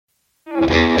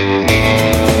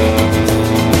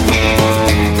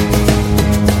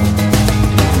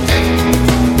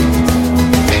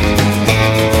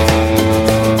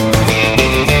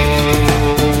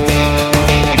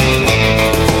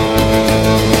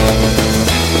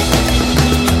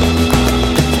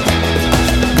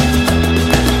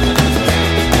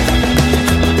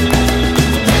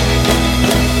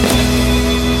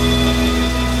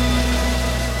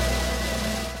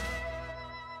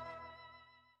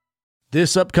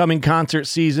This upcoming concert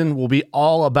season will be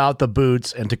all about the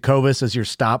boots, and Tecovas is your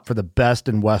stop for the best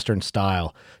in Western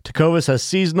style. Tecovas has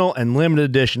seasonal and limited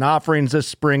edition offerings this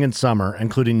spring and summer,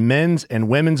 including men's and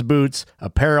women's boots,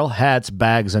 apparel, hats,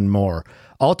 bags, and more.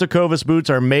 All Tecovas boots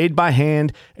are made by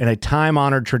hand in a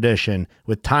time-honored tradition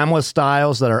with timeless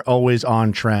styles that are always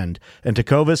on trend. And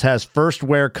Tecovas has first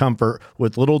wear comfort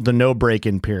with little to no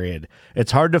break-in period.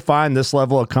 It's hard to find this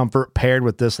level of comfort paired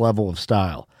with this level of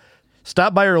style.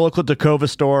 Stop by your local Tecovas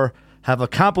store, have a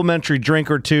complimentary drink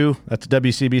or two, that's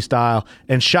WCB style,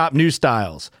 and shop new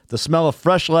styles. The smell of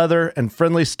fresh leather and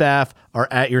friendly staff are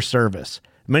at your service.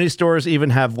 Many stores even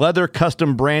have leather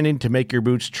custom branding to make your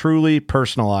boots truly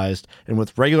personalized. And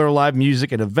with regular live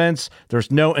music and events, there's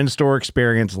no in-store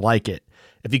experience like it.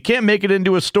 If you can't make it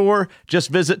into a store, just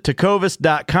visit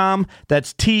tecovas.com.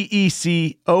 That's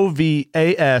TECOVAS.com.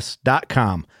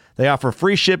 They offer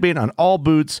free shipping on all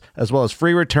boots, as well as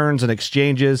free returns and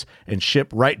exchanges, and ship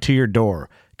right to your door.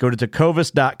 Go to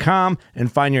tecovas.com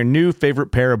and find your new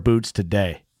favorite pair of boots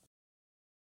today.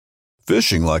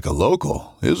 Fishing like a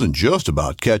local isn't just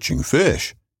about catching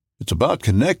fish. It's about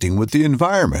connecting with the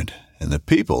environment and the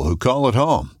people who call it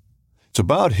home. It's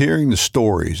about hearing the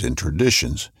stories and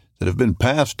traditions that have been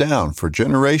passed down for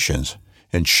generations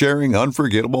and sharing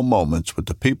unforgettable moments with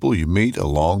the people you meet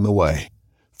along the way.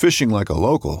 Fishing like a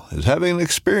local is having an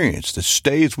experience that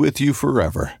stays with you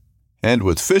forever. And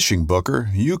with Fishing Booker,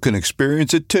 you can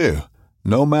experience it too,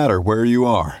 no matter where you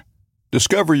are.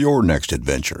 Discover your next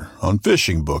adventure on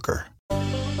Fishing Booker.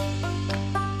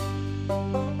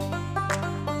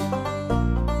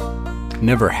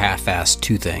 Never half-ass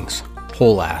two things.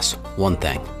 Whole-ass one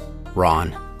thing.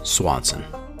 Ron Swanson.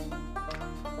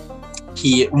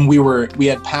 We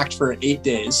had packed for 8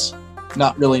 days,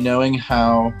 not really knowing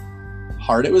how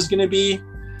hard it was going to be,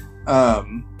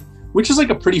 which is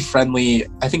like a pretty friendly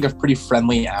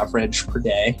average per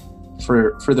day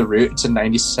for the route. It's a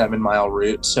 97-mile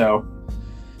route. So,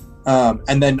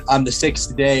 and then on the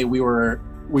 6th day, we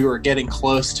were getting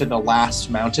close to the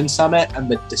last mountain summit and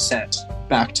the descent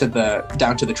back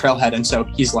down to the trailhead. And so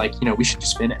he's like, we should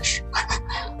just finish.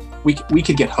 we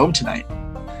could get home tonight,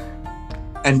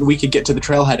 and we could get to the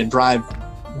trailhead and drive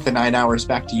the 9 hours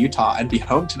back to Utah and be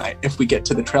home tonight. If we get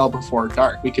to the trail before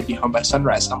dark, we could be home by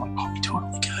sunrise. And I'm like, oh, we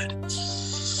totally could.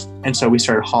 And so we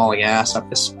started hauling ass up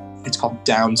this, it's called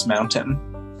Downs Mountain.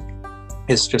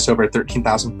 It's just over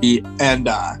 13,000 feet. And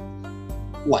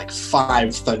like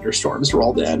 5 thunderstorms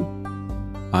rolled in.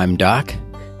 I'm Doc,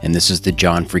 and this is the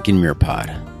John freaking Muir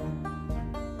Pod.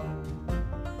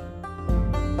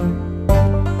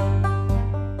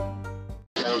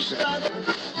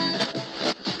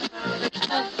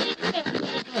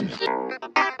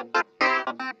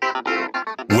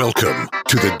 Welcome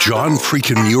to the John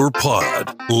freaking Muir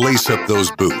Pod. Lace up those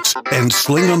boots and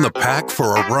sling on the pack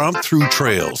for a romp through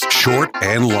trails, short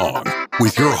and long.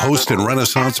 With your host and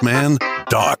Renaissance man,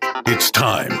 Doc, it's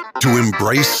time to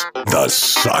embrace the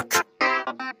suck.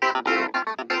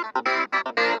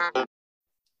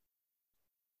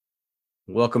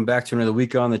 Welcome back to another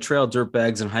week on the trail,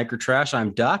 dirtbags and hiker trash.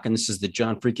 I'm Doc, and this is the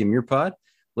John freaking Muir Pod.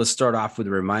 Let's start off with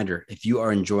a reminder. If you are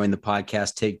enjoying the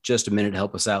podcast, take just a minute to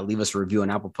help us out. Leave us a review on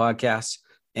Apple Podcasts.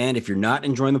 And if you're not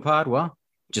enjoying the pod, well,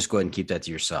 just go ahead and keep that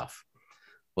to yourself.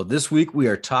 Well, this week we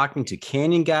are talking to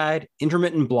canyon guide,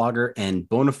 intermittent blogger, and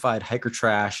bona fide hiker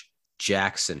trash,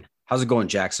 Jackson. How's it going,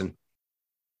 Jackson?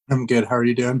 I'm good. How are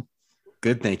you doing?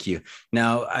 Good, thank you.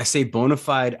 Now, I say bona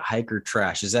fide hiker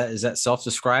trash. Is that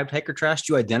self-described hiker trash?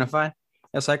 Do you identify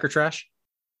as hiker trash?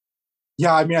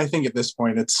 Yeah, I mean, I think at this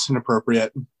point it's an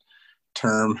appropriate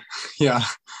term. Yeah.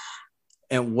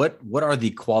 And what are the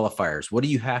qualifiers? What do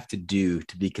you have to do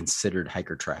to be considered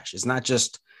hiker trash? It's not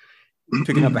just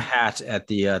picking up a hat at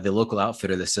the local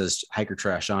outfitter that says hiker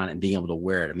trash on it and being able to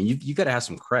wear it. I mean, you got to have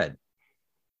some cred.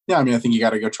 Yeah, I mean, I think you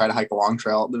got to go try to hike a long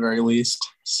trail at the very least.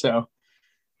 So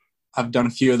I've done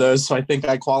a few of those, so I think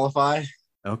I qualify.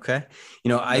 Okay.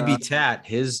 IB Tat,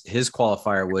 his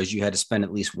qualifier was you had to spend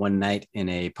at least one night in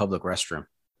a public restroom.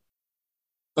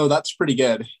 Oh, that's pretty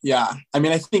good. Yeah. I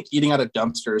mean, I think eating out of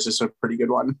dumpsters is a pretty good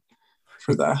one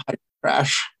for the hiker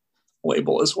trash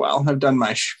label as well. I've done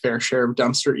my fair share of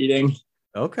dumpster eating.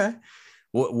 Okay.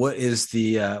 What is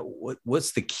the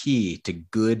what's the key to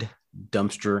good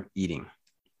dumpster eating?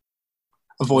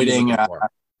 Avoiding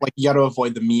like you got to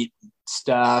avoid the meat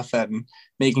stuff and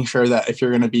making sure that if you're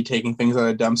going to be taking things out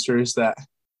of dumpsters that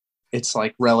it's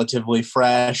like relatively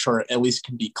fresh or at least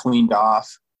can be cleaned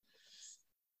off.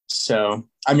 So,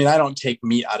 I mean, I don't eat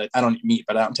meat, but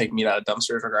I don't take meat out of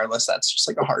dumpsters regardless. That's just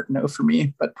like a hard no for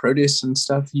me, but produce and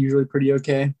stuff usually pretty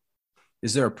okay.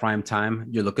 Is there a prime time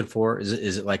you're looking for?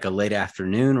 Is it like a late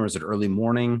afternoon or is it early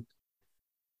morning?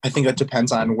 I think that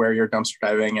depends on where you're dumpster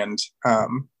diving and,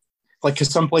 like, cause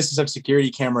some places have security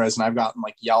cameras and I've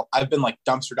been like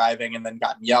dumpster diving and then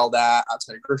gotten yelled at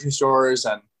outside of grocery stores,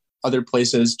 and other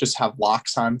places just have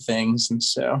locks on things. And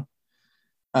so,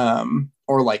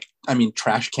 or like, I mean,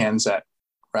 trash cans at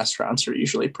restaurants are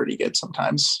usually pretty good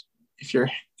sometimes if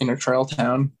you're in a trail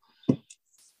town,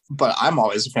 but I'm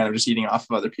always a fan of just eating off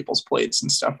of other people's plates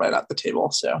and stuff right at the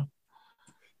table. So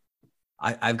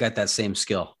I've got that same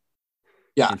skill.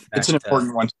 Yeah. Fact, it's an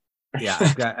important one. Yeah.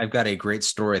 I've got a great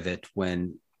story that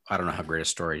I don't know how great a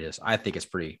story it is. I think it's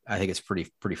pretty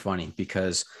funny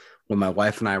because when my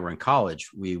wife and I were in college,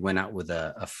 we went out with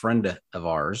a friend of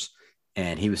ours,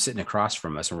 and he was sitting across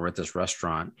from us, and we're at this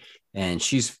restaurant, and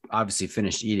she's obviously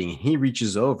finished eating, and he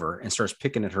reaches over and starts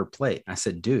picking at her plate. I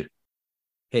said, dude,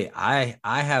 hey, I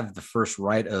have the first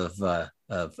right of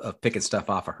picking stuff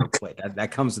off of her plate.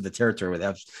 That comes with the territory with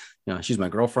that. She's my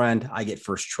girlfriend. I get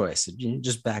first choice. So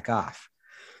just back off.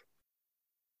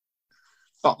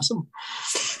 Awesome.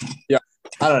 Yeah.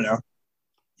 I don't know.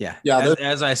 Yeah.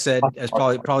 As I said, it's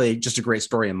probably just a great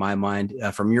story in my mind.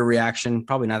 From your reaction,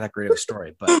 probably not that great of a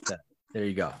story, but there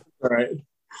you go. All right.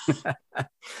 Hey,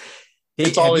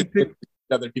 it's always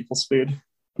other people's food.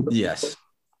 Yes.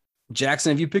 Jackson,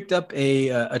 have you picked up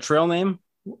a trail name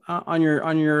on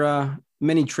your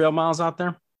many trail miles out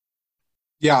there?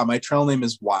 Yeah, my trail name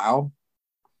is Wow.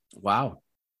 Wow.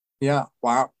 Yeah,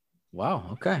 Wow. Wow.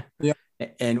 Okay. Yeah.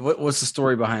 And what's the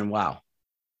story behind Wow?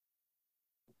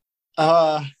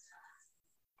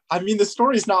 I mean, the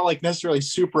story is not like necessarily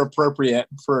super appropriate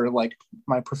for like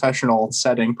my professional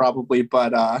setting, probably,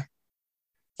 but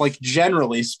like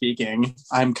generally speaking,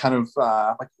 I'm kind of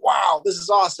like, wow, this is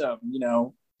awesome.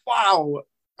 Wow,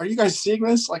 are you guys seeing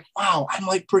this? Like, wow, I'm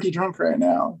like pretty drunk right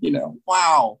now.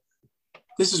 Wow,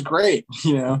 this is great.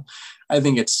 I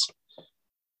think it's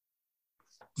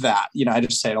that. I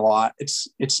just say it a lot.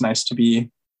 It's nice to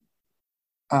be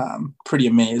pretty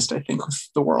amazed, I think, with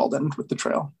the world and with the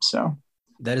trail. So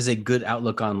that is a good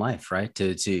outlook on life, right?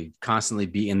 To constantly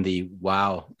be in the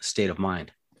wow state of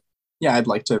mind. Yeah, I'd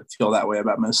like to feel that way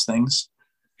about most things.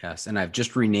 Yes, and I've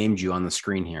just renamed you on the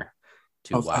screen here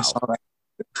to Wow. I saw that.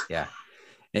 Yeah.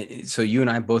 So you and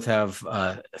I both have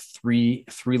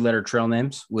three-letter trail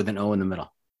names with an O in the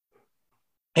middle.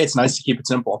 Hey, it's nice to keep it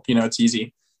simple. It's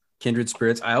easy. Kindred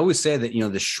spirits. I always say that,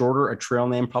 the shorter a trail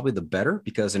name, probably the better,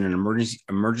 because in an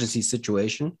emergency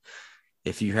situation,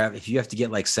 if you have to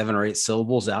get like 7 or 8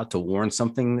 syllables out to warn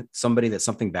somebody that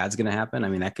something bad's going to happen, I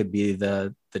mean, that could be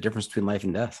the difference between life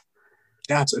and death.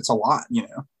 Yeah, it's a lot,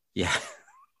 Yeah.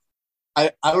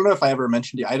 I don't know if I ever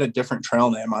mentioned to you, I had a different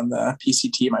trail name on the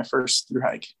PCT, my first through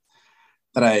hike,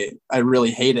 that I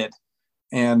really hated.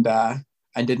 And I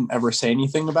didn't ever say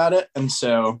anything about it. And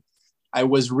so I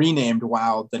was renamed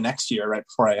Wow the next year, right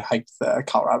before I hiked the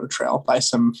Colorado Trail, by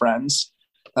some friends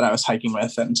that I was hiking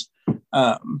with. And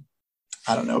I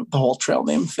don't know, the whole trail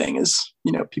name thing is,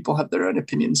 people have their own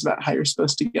opinions about how you're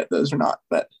supposed to get those or not.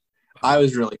 But I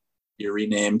was really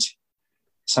renamed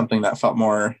something that felt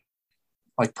more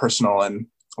like personal and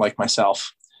like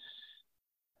myself.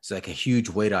 It's like a huge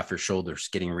weight off your shoulders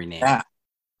getting renamed. Yeah,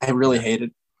 I really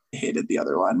hated the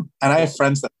other one. And I have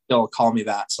friends that still call me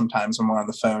that sometimes when we're on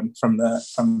the phone from the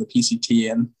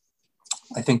PCT, and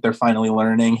I think they're finally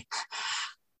learning.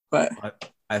 But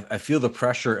I feel the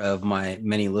pressure of my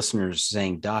many listeners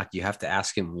saying, Doc, you have to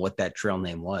ask him what that trail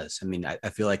name was. I mean, I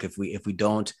feel like if we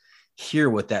don't hear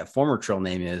what that former trail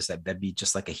name is, that'd be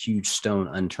just like a huge stone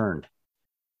unturned.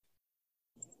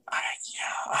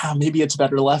 Yeah, maybe it's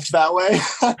better left that way.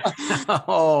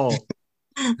 Oh,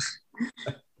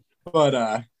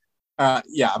 but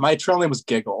yeah, my trail name was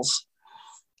Giggles.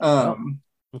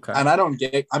 Okay. And I'm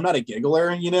not a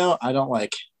giggler,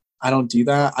 I don't do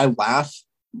that. I laugh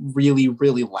really,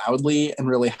 really loudly and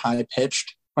really high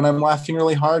pitched when I'm laughing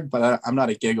really hard, but I'm not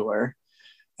a giggler.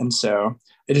 And so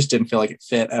it just didn't feel like it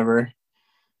fit ever.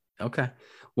 Okay.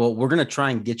 Well, we're going to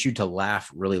try and get you to laugh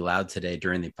really loud today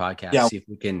during the podcast. Yeah. See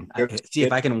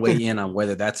if I can weigh in on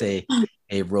whether that's a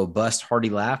robust, hearty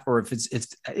laugh, or if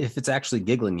it's actually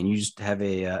giggling and you just have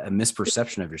a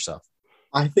misperception of yourself.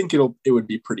 I think it would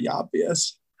be pretty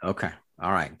obvious. Okay.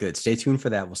 All right, good. Stay tuned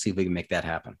for that. We'll see if we can make that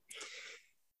happen.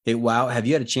 Hey, wow. Have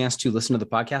you had a chance to listen to the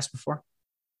podcast before?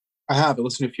 I have. I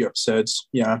listened to a few episodes.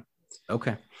 Yeah.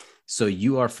 Okay. So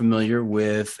you are familiar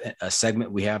with a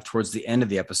segment we have towards the end of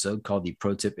the episode called the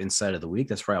Pro Tip Insight of the Week.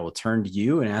 That's where I will turn to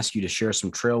you and ask you to share some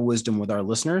trail wisdom with our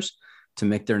listeners to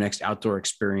make their next outdoor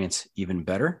experience even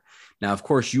better. Now, of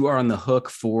course, you are on the hook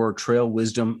for trail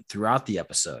wisdom throughout the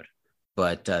episode,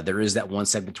 but there is that one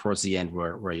segment towards the end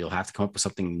where you'll have to come up with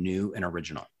something new and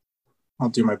original. I'll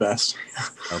do my best.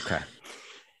 Okay.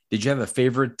 Did you have a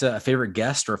favorite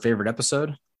guest or a favorite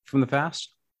episode from the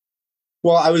past?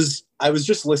 Well, I was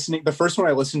just listening. The first one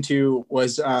I listened to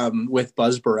was with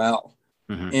Buzz Burrell,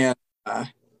 and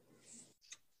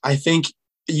I think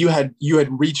you had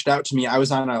reached out to me. I was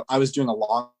doing a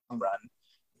long run,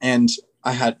 and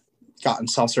I had gotten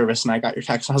cell service, and I got your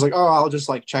text. And I was like, oh, I'll just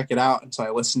like check it out. And so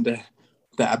I listened to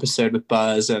the episode with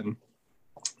Buzz, and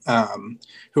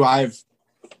who I've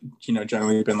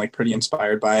generally been like pretty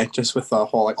inspired by just with the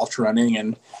whole like ultra running,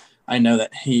 and I know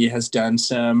that he has done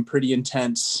some pretty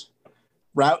intense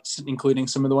routes, including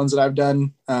some of the ones that I've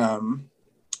done.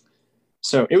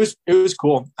 So it was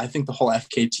cool. I think the whole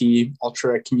FKT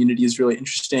ultra community is really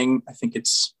interesting. I think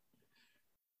it's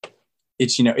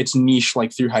it's niche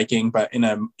like through hiking, but in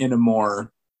a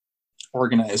more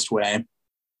organized way.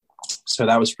 So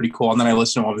that was pretty cool. And then I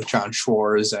listened to one with John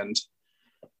Schwartz, and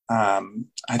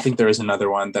I think there was another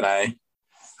one that I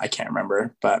can't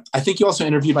remember, but I think you also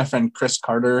interviewed my friend Chris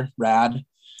Carter, Rad.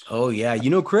 Oh yeah. You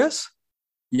know Chris?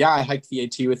 Yeah, I hiked the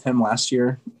AT with him last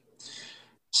year.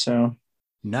 So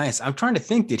nice. I'm trying to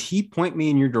think, did he point me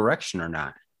in your direction or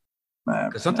not?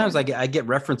 Because sometimes I get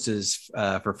references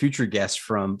for future guests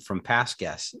from past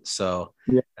guests. So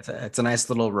yeah, it's a nice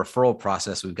little referral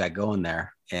process we've got going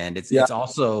there. And it's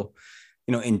also,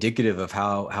 indicative of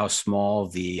how small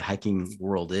the hiking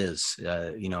world is.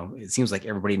 It seems like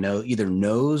everybody either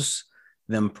knows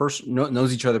them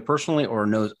knows each other personally or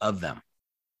knows of them.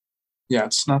 Yeah,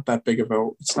 it's not that big of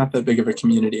a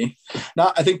community.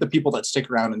 I think the people that stick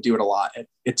around and do it a lot,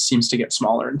 it seems to get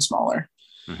smaller and smaller,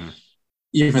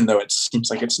 even though it seems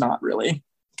like it's not really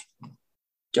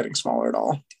getting smaller at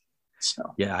all.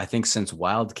 So yeah, I think since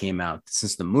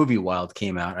the movie Wild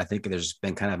came out, I think there's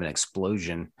been kind of an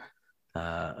explosion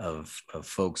of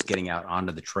folks getting out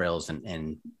onto the trails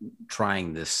and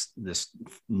trying this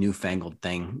newfangled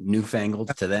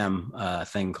to them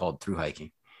thing called thru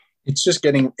hiking. It's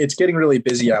getting really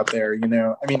busy out there.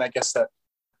 I mean, I guess that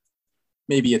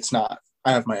maybe it's not,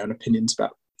 I have my own opinions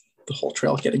about the whole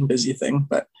trail getting busy thing,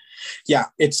 but yeah,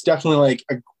 it's definitely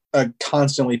like a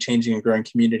constantly changing and growing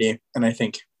community. And I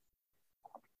think,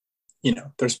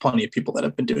 there's plenty of people that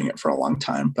have been doing it for a long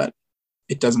time, but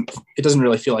it doesn't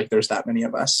really feel like there's that many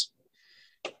of us.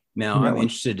 Now, I'm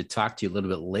interested to talk to you a little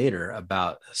bit later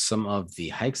about some of the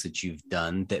hikes that you've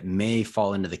done that may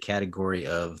fall into the category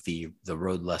of the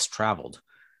road less traveled.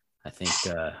 I think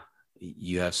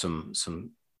you have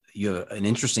you have an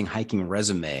interesting hiking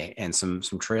resume and some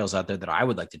trails out there that I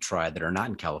would like to try that are not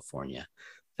in California,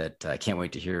 that I can't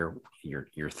wait to hear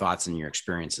your thoughts and your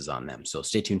experiences on them. So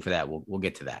stay tuned for that. We'll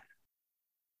get to that.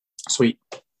 Sweet.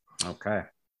 Okay.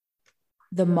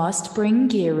 The Must Bring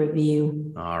Gear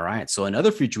Review. All right. So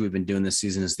another feature we've been doing this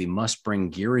season is the Must Bring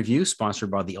Gear Review,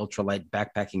 sponsored by the ultralight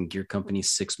backpacking gear company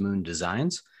 6 Moon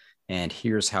Designs. And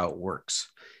here's how it works.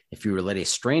 If you were to let a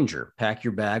stranger pack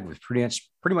your bag with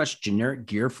pretty much generic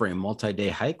gear for a multi-day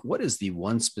hike, what is the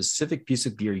one specific piece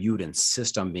of gear you would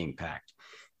insist on being packed?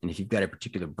 And if you've got a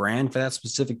particular brand for that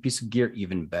specific piece of gear,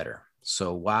 even better.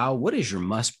 So, wow, what is your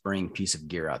must-bring piece of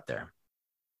gear out there?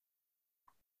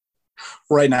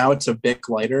 Right now it's a Bic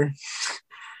lighter,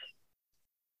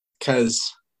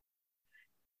 because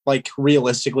like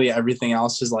realistically everything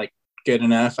else is like good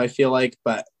enough, I feel like,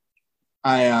 but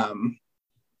I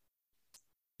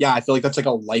feel like that's like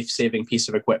a life-saving piece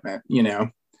of equipment,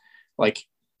 like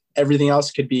everything else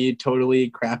could be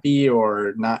totally crappy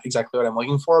or not exactly what I'm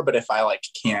looking for, but if I like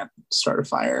can't start a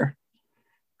fire,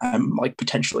 I'm like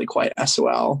potentially quite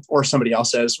SOL, or somebody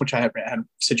else is, which I have had a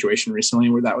situation recently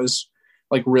where that was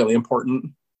like really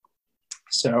important.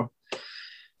 So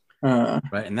right,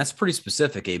 and that's pretty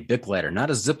specific. A Bic lighter, not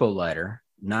a Zippo lighter,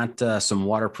 not some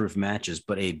waterproof matches,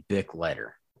 but a Bic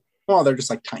lighter. Oh, they're just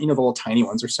like tiny, the little tiny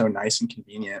ones are so nice and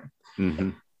convenient.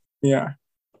 Yeah,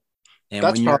 and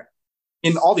that's probably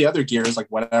in all the other gear is like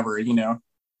whatever, it's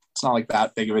not like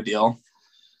that big of a deal.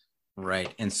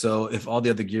 Right. And so if all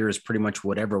the other gear is pretty much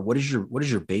whatever, what is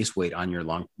your base weight on your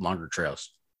longer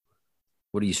trails?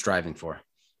 What are you striving for?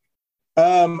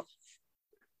 I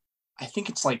think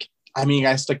it's like, I mean,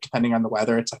 I guess like depending on the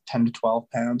weather, it's like 10 to 12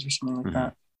 pounds or something like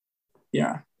that.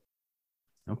 Yeah.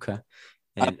 Okay.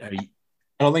 And I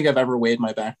don't think I've ever weighed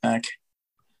my backpack.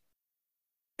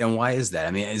 and why is that?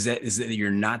 I mean, is that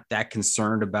you're not that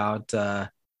concerned about the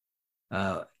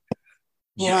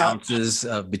Yeah. ounces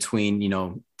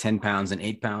between 10 pounds and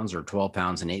 8 pounds, or 12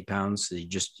 pounds and 8 pounds? So you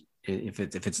just, if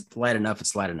it's light enough,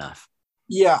 it's light enough.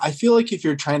 Yeah, I feel like if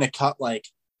you're trying to cut, like,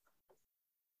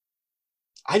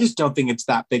 I just don't think it's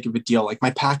that big of a deal. Like,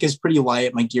 my pack is pretty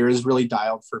light. My gear is really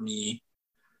dialed for me.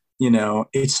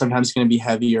 It's sometimes going to be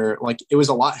heavier. Like, it was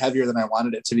a lot heavier than I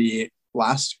wanted it to be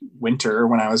last winter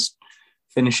when I was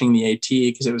finishing the AT,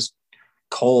 because it was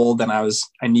cold and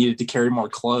I needed to carry more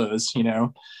clothes,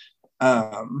 but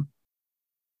I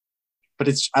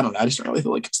don't know. I just don't really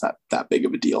feel like it's that big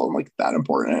of a deal and like that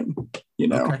important,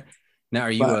 Okay. Now,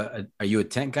 are you a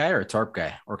tent guy or a tarp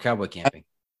guy or cowboy camping?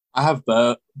 I have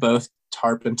both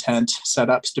tarp and tent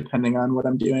setups depending on what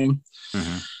I'm doing.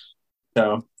 Mm-hmm.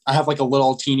 So I have like a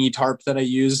little teeny tarp that I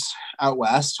use out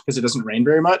west because it doesn't rain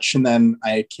very much. And then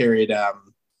I carried a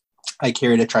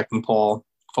trekking pole,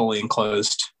 fully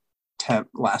enclosed tent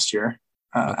last year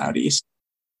out east.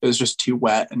 It was just too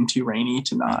wet and too rainy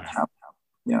to not have.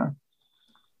 Yeah.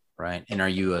 Right. And are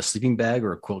you a sleeping bag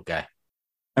or a quilt guy?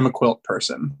 I'm a quilt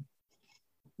person.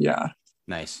 Yeah.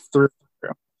 Nice.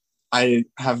 I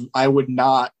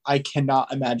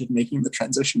cannot imagine making the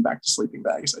transition back to sleeping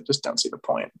bags. I just don't see the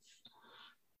point.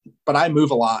 But I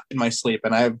move a lot in my sleep,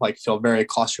 and I feel very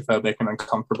claustrophobic and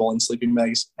uncomfortable in sleeping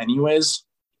bags anyways.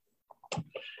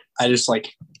 I just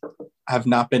have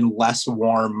not been less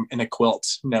warm in a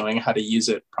quilt knowing how to use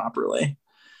it properly,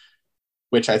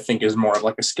 which I think is more of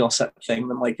a skill set thing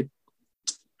than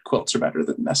quilts are better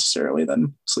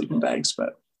than sleeping bags.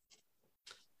 But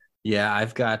yeah,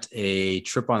 I've got a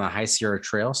trip on the High Sierra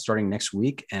Trail starting next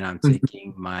week, and I'm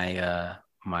taking my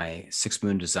my Six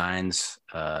Moon Designs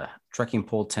trekking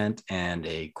pole tent and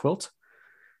a quilt.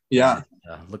 Yeah,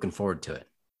 and, looking forward to it.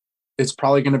 It's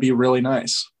probably going to be really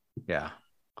nice. Yeah,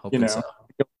 hoping so.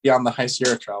 On the High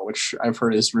Sierra Trail, which I've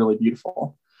heard is really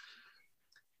beautiful.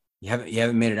 You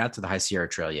haven't made it out to the High Sierra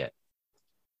Trail yet?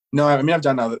 No, I mean, I've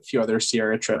done a few other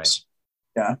Sierra trips.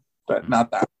 Right. Yeah, but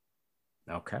not that.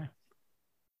 Okay.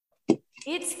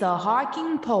 It's the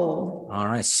hiking pole. All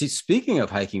right. See, speaking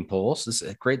of hiking poles, this is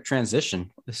a great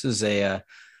transition. This is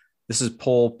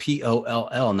poll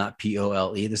POLL, not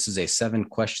POLE. This is a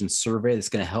 7-question survey that's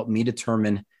going to help me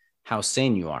determine how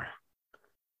sane you are.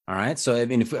 All right. So, I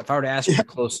mean, if I were to ask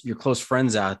your close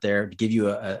friends out there to give you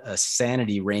a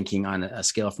sanity ranking on a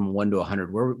scale from 1 to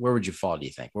 100, where would you fall, do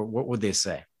you think? What would they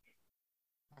say?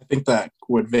 I think that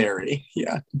would vary.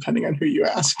 Yeah. Depending on who you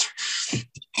asked.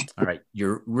 All right.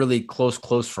 Your really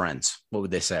close friends, what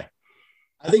would they say?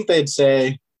 I think they'd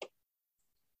say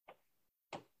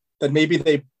that maybe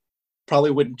they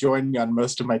probably wouldn't join me on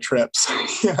most of my trips.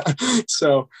 Yeah.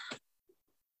 So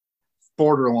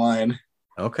borderline.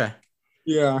 Okay.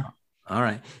 Yeah. All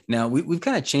right. Now we've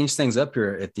kind of changed things up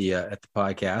here at the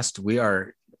podcast.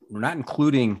 We're not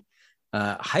including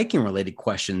hiking related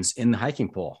questions in the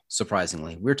hiking poll.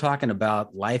 Surprisingly, we're talking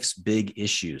about life's big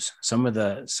issues. Some of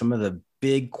the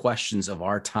big questions of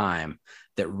our time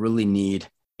that really need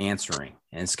answering.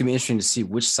 And it's going to be interesting to see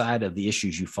which side of the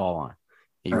issues you fall on. Are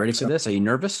you ready for this? Are you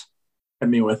nervous? Hit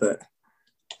me with it.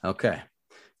 Okay.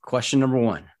 Question number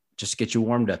 1, just to get you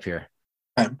warmed up here.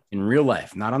 Okay. In real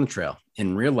life, not on the trail,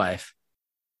 in real life,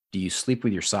 do you sleep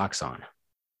with your socks on?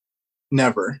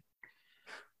 Never.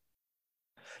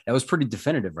 That was pretty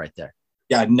definitive right there.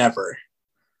 Yeah, never.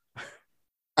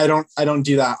 I don't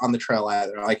do that on the trail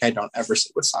either. I don't ever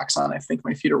sit with socks on. I think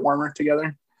my feet are warmer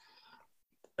together.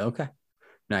 Okay.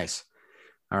 Nice.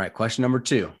 All right. Question number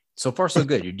 2. So far, so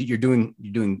good. You're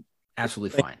doing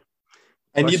absolutely fine.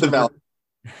 I need the value.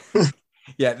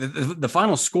 Yeah. The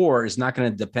final score is not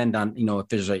going to depend on, if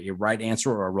there's a right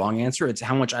answer or a wrong answer. It's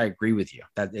how much I agree with you.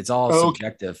 That it's all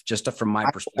subjective, just from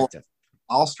my perspective.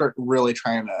 I'll start really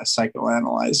trying to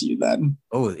psychoanalyze you then.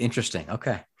 Oh, interesting.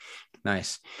 Okay.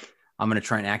 Nice. I'm going to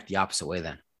try and act the opposite way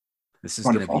then. This is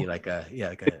Wonderful. going to be like a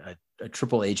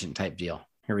triple agent type deal.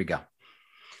 Here we go.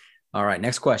 All right.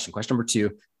 Next question. Question number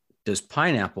 2. Does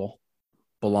pineapple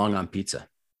belong on pizza?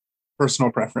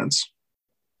 Personal preference.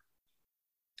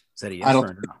 Is that a yes or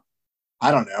a no?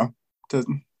 I don't know.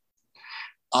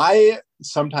 I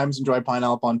sometimes enjoy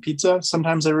pineapple on pizza.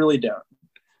 Sometimes I really don't.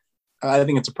 I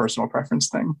think it's a personal preference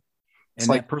thing. And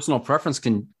that personal preference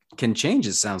can change,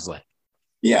 it sounds like.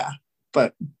 Yeah.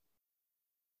 But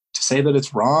to say that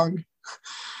it's wrong,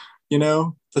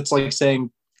 that's like saying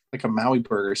a Maui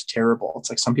burger is terrible. It's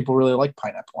like some people really like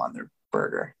pineapple on their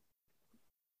burger.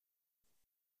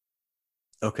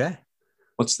 Okay.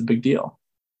 What's the big deal?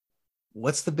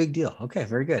 What's the big deal? Okay,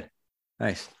 very good.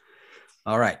 Nice.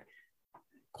 All right.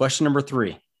 Question number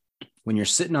 3. When you're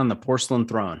sitting on the porcelain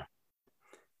throne,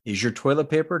 is your toilet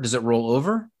paper, does it roll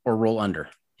over or roll under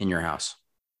in your house?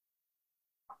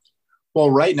 Well,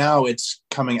 right now it's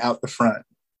coming out the front.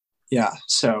 Yeah.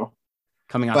 So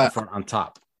coming out the front on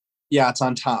top. Yeah, it's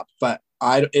on top, but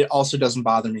it also doesn't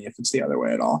bother me if it's the other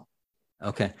way at all.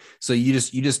 Okay. So you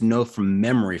just know from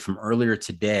memory from earlier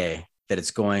today that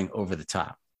it's going over the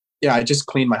top. Yeah, I just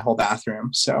cleaned my whole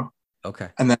bathroom. So okay.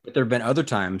 And then but there have been other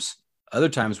times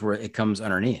where it comes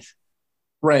underneath.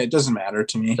 Right. It doesn't matter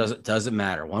to me. Doesn't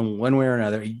matter one way or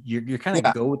another. You're kind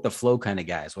of go with the flow kind of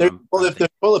guys. If there's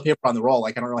toilet paper on the roll,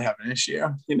 like I don't really have an issue.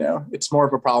 It's more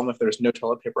of a problem if there's no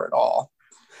toilet paper at all.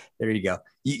 There you go.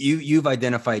 You've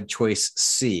identified choice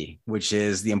C, which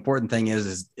is the important thing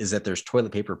is that there's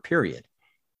toilet paper, period.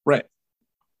 Right.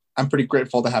 I'm pretty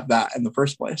grateful to have that in the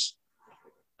first place.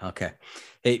 Okay.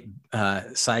 Hey,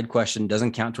 side question,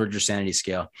 doesn't count towards your sanity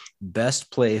scale. Best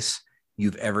place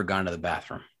you've ever gone to the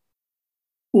bathroom?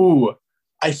 Ooh,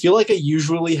 I feel like I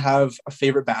usually have a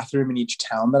favorite bathroom in each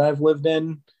town that I've lived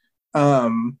in.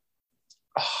 You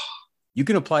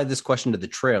can apply this question to the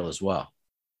trail as well.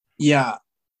 Yeah.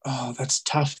 Oh, that's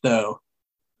tough though.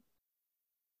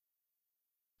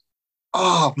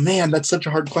 Oh man, that's such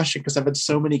a hard question because I've had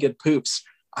so many good poops.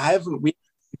 We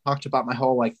talked about my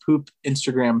whole like poop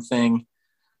Instagram thing.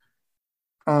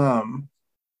 Man,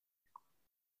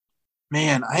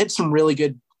 I had some really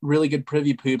good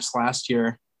privy poops last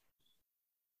year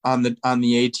on the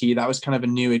AT. That was kind of a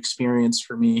new experience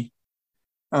for me.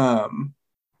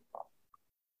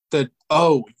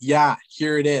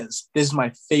 Here it is. This is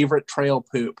my favorite trail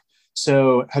poop.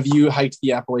 So have you hiked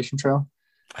the Appalachian Trail?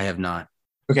 I have not.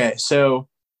 Okay. So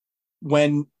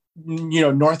when,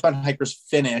 northbound hikers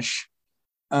finish,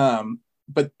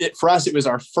 but for us, it was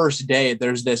our first day.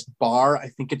 There's this bar. I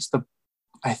think it's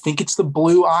the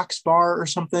Blue Ox Bar or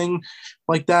something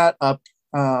like that up,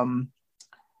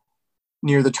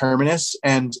 near the terminus.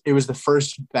 And it was the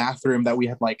first bathroom that we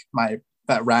had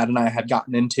that Rad and I had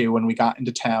gotten into when we got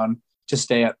into town to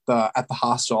stay at the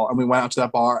hostel. And we went out to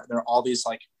that bar and there are all these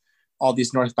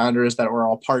northbounders that were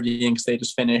all partying because they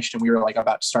just finished and we were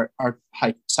about to start our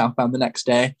hike southbound the next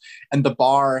day. And the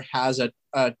bar has a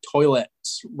toilet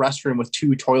restroom with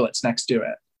 2 toilets next to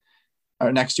it,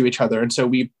 or next to each other. And so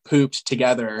we pooped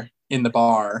together in the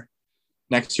bar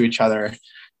next to each other.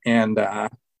 And that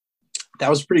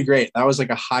was pretty great. That was like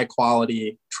a high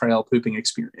quality trail pooping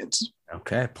experience.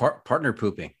 Okay. Partner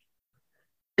pooping.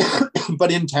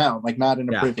 But in town, not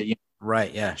in a privy.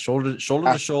 Right. Yeah. Shoulder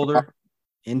to shoulder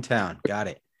in town. Got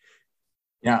it.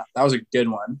 Yeah. That was a good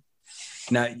one.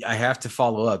 Now I have to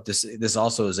follow up. This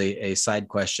also is a side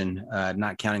question,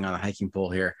 not counting on the hiking pole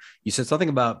here. You said something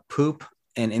about poop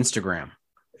and Instagram.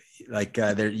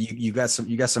 You got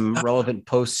some relevant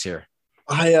posts here.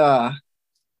 I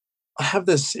have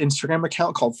this Instagram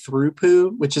account called Through Poo,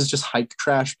 which is just hike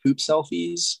trash poop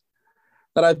selfies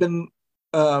that I've been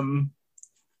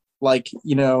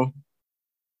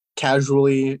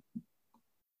casually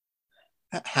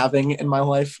having in my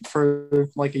life for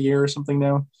a year or something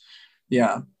now.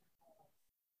 Yeah.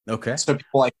 Okay. So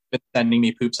people been sending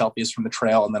me poop selfies from the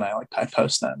trail, and then I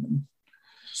post them.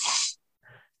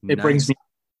 And it brings me.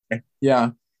 Yeah.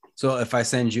 So if I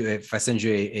send you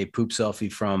a poop selfie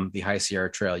from the High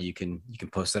Sierra Trail, you can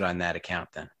post it on that account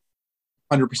then.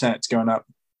 100%, it's going up.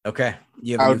 Okay.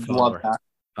 I would love that.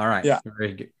 All right. Yeah.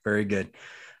 Very good. Very good.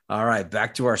 All right.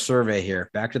 Back to our survey here.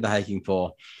 Back to the hiking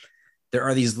pole. There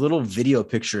are these little video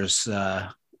pictures. They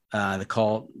have an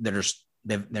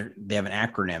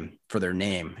acronym for their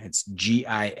name. It's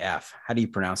GIF. How do you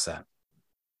pronounce that?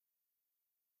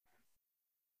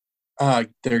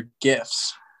 They're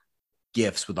GIFs.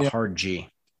 GIFs with a hard G.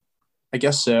 I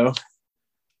guess so.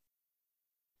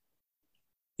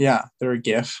 Yeah, they're a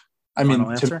GIF.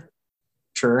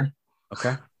 Sure.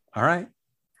 Okay. All right.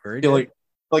 Very good.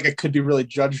 Like I could be really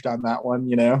judged on that one,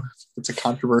 it's a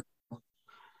controversy.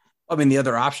 I mean, the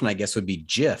other option, I guess, would be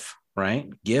GIF, right?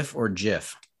 GIF or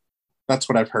GIF. That's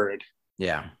what I've heard.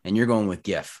 Yeah. And you're going with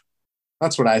GIF.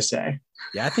 That's what I say.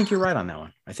 Yeah, I think you're right on that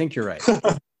one. I think you're right.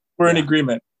 We're in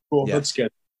agreement. Cool. Yeah. That's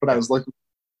good. What I was looking.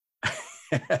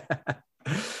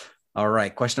 All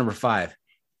right. Question number 5.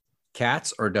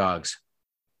 Cats or dogs?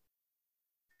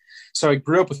 So I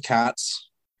grew up with cats,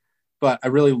 but I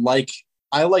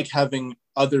like having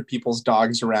other people's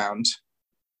dogs around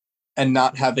and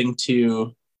not having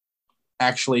to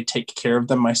actually take care of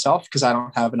them myself because I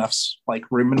don't have enough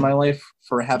room in my life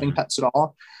for having pets at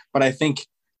all. But I think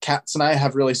cats and I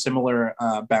have really similar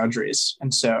boundaries,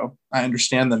 and so I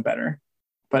understand them better.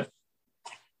 But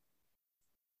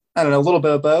I don't know, a little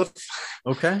bit of both.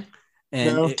 Okay.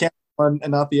 And one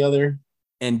and not the other.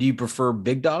 And do you prefer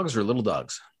big dogs or little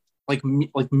dogs? Like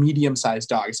medium-sized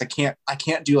dogs. I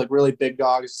can't do like really big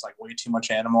dogs. It's like way too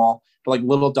much animal. But like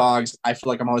little dogs, I feel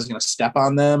like I'm always gonna step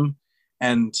on them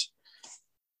and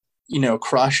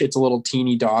crush its a little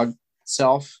teeny dog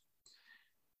self.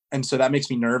 And so that makes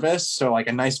me nervous. So like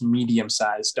a nice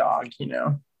medium-sized dog.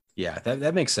 Yeah,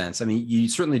 that makes sense. I mean, you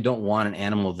certainly don't want an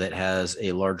animal that has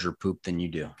a larger poop than you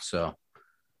do. So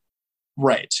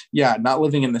right. Yeah, not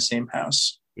living in the same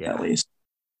house, yeah. At least.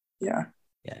 Yeah.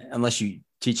 Yeah, unless you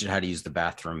teach it how to use the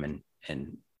bathroom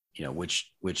and which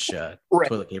right.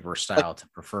 toilet paper style to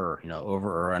prefer,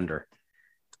 over or under.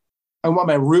 I want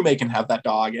my roommate can have that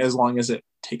dog as long as it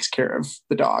takes care of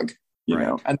the dog,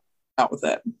 and out with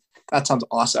it. That sounds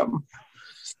awesome.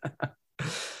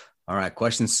 All right.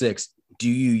 Question 6. Do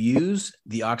you use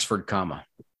the Oxford comma?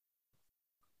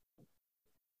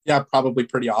 Yeah, probably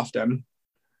pretty often.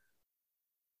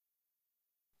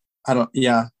 I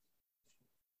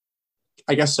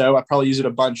guess so. I probably use it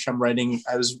a bunch. I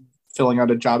was filling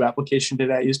out a job application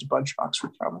today. I used a bunch of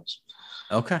Oxford commas.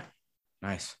 Okay.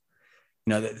 Nice.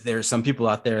 There's some people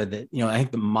out there that, I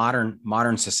think the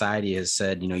modern society has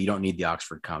said, you don't need the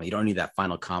Oxford comma. You don't need that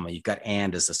final comma. You've got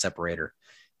and as a separator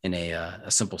in a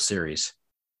simple series.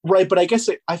 Right. But I guess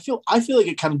I feel like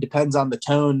it kind of depends on the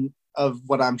tone of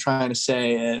what I'm trying to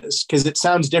say is because it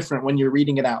sounds different when you're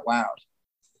reading it out loud.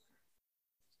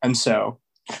 And so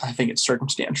I think it's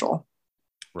circumstantial.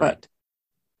 Right.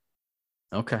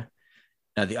 But, okay.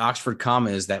 Now the Oxford comma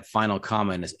is that final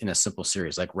comma in a simple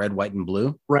series, like red, white, and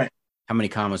blue. Right. How many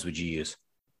commas would you use?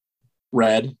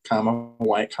 Red, comma,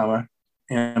 white, comma,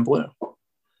 and blue.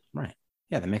 Right.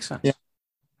 Yeah, that makes sense. Yeah.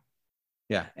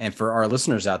 Yeah. And for our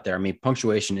listeners out there, I mean,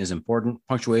 punctuation is important.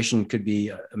 Punctuation could be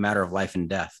a matter of life and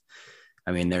death.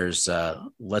 I mean, there's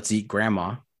let's eat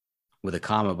grandma with a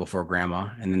comma before grandma.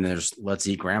 And then there's let's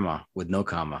eat grandma with no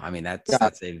comma. I mean,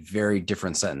 that's a very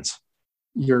different sentence.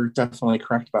 You're definitely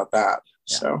correct about that.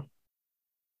 Yeah. So.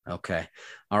 Okay.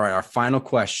 All right. Our final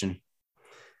question.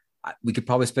 We could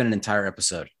probably spend an entire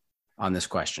episode on this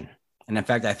question. And in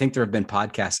fact, I think there have been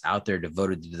podcasts out there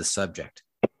devoted to the subject.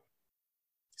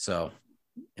 So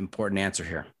important answer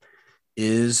here.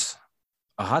 Is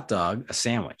a hot dog a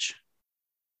sandwich?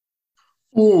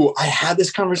 Ooh, I had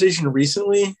this conversation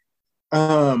recently.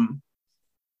 I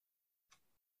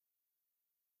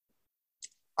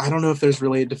don't know if there's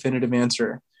really a definitive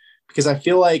answer because I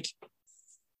feel like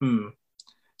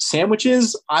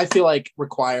sandwiches, I feel like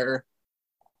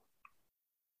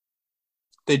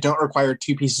they don't require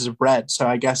 2 pieces of bread. So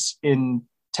I guess in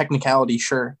technicality,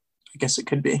 sure. I guess it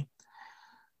could be.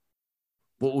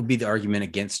 What would be the argument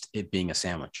against it being a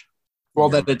sandwich? Well,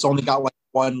 that it's only got like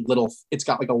it's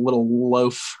got like a little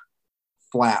loaf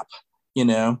flap,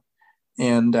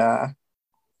 and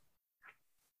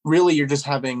really you just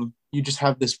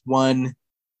have this one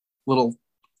little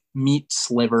meat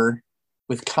sliver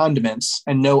with condiments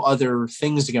and no other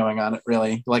things going on it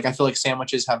really. Like I feel like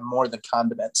sandwiches have more than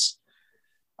condiments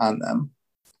on them.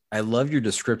 I love your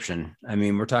description. I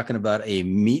mean, we're talking about a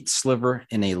meat sliver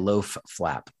in a loaf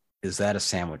flap. Is that a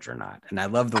sandwich or not? And I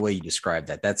love the way you describe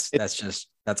that. That's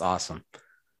awesome.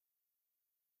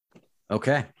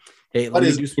 Okay. Hey, let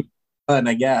me do fun,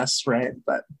 I guess, right?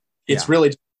 But it's really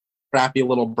just a crappy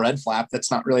little bread flap that's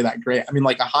not really that great. I mean,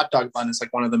 like a hot dog bun is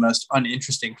like one of the most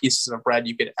uninteresting pieces of bread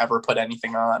you could ever put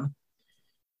anything on. I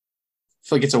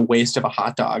feel like it's a waste of a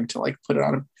hot dog to like put it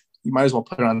on. You might as well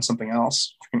put it on something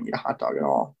else if you're gonna eat a hot dog at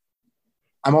all.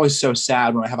 I'm always so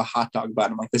sad when I have a hot dog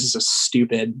bun. I'm like, this is a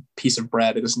stupid piece of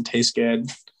bread. It doesn't taste good.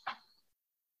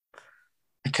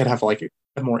 I could have like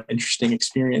a more interesting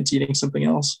experience eating something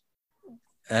else.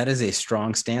 That is a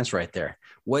strong stance right there.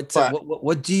 What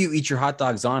do you eat your hot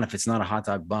dogs on if it's not a hot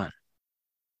dog bun?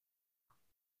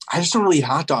 I just don't really eat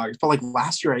hot dogs. But like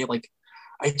last year, I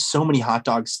ate so many hot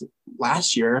dogs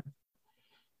last year.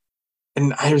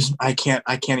 And I can't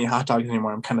eat hot dogs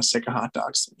anymore. I'm kind of sick of hot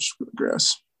dogs. They're just really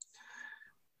gross.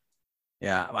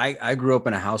 Yeah, I grew up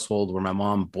in a household where my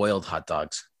mom boiled hot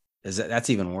dogs. That's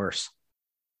even worse.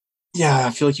 Yeah, I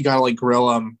feel like you gotta like grill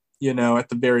them, at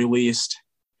the very least,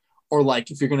 or like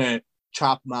if you're gonna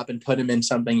chop them up and put them in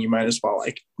something, you might as well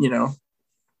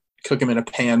cook them in a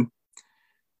pan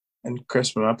and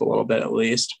crisp them up a little bit at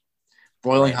least.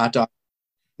 Boiling hot dog,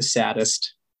 the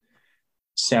saddest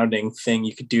sounding thing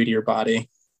you could do to your body.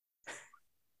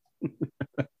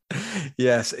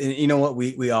 Yes. And you know what?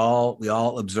 We all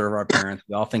observe our parents.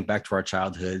 We all think back to our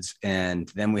childhoods,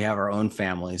 and then we have our own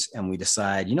families and we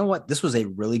decide, you know what, this was a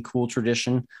really cool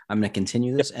tradition. I'm going to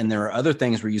continue this. And there are other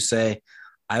things where you say,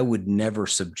 I would never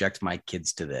subject my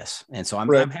kids to this. And so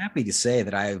I'm happy to say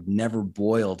that I have never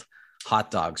boiled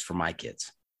hot dogs for my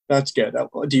kids. That's good.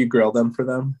 Do you grill them for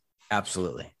them?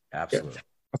 Absolutely. Absolutely.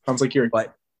 That sounds like you're.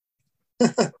 But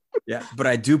yeah, but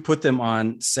I do put them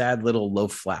on sad little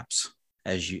loaf flaps,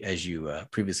 as you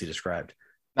previously described.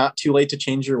 Not too late to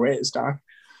change your ways, Doc.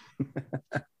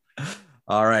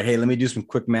 All right. Hey, let me do some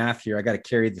quick math here. I got to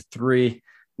carry the 3.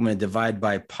 I'm going to divide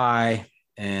by pi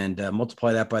and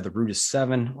multiply that by the root of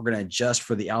 7. We're going to adjust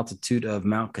for the altitude of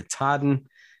Mount Katahdin,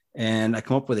 and I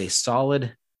come up with a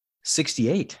solid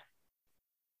 68.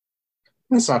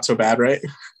 That's not so bad, right?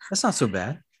 That's not so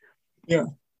bad. Yeah.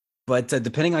 But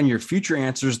depending on your future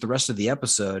answers, the rest of the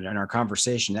episode and our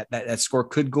conversation, that score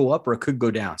could go up or it could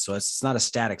go down. So it's not a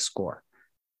static score.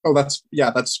 Oh, that's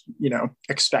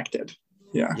expected.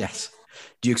 Yeah. Yes.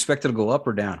 Do you expect it to go up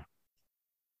or down?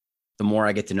 The more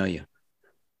I get to know you.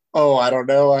 Oh, I don't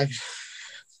know.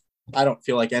 I don't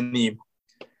feel like any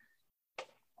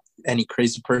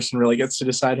crazy person really gets to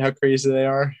decide how crazy they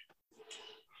are.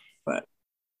 But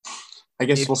I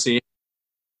guess we'll see.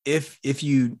 If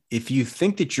you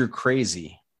think that you're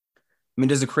crazy, I mean,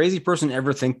 does a crazy person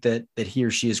ever think that he or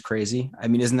she is crazy? I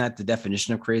mean, isn't that the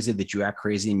definition of crazy, that you act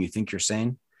crazy and you think you're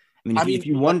sane? I mean, if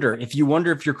you wonder if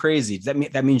you're crazy,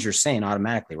 that means you're sane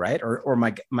automatically, right? Or am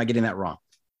I getting that wrong?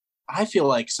 I feel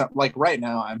like right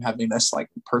now I'm having this like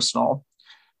personal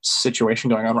situation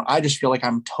going on. I just feel like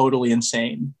I'm totally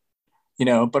insane,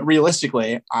 but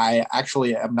realistically, I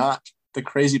actually am not the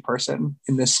crazy person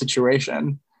in this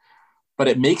situation, but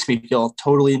it makes me feel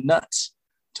totally nuts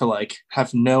to like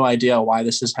have no idea why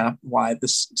this is why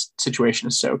this situation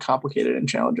is so complicated and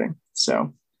challenging.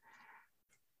 So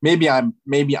maybe I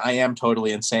am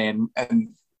totally insane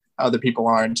and other people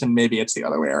aren't, and maybe it's the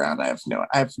other way around. I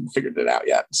haven't figured it out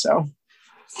yet. So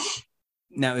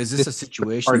now, is this a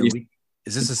situation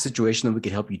that we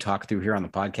could help you talk through here on the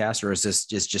podcast, or is this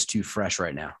just too fresh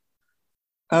right now?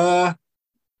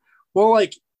 Well,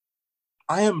 like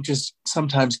I am just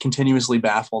sometimes continuously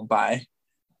baffled by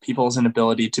people's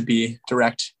inability to be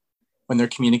direct when they're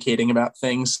communicating about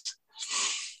things.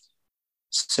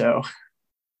 So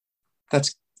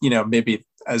that's, maybe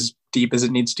as deep as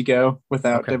it needs to go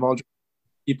without divulging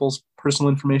people's personal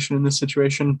information in this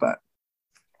situation. But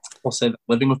we'll say that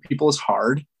living with people is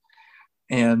hard.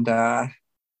 And,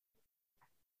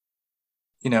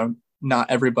 not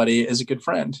everybody is a good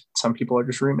friend. Some people are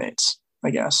just roommates,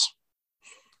 I guess.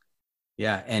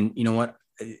 Yeah. And you know what?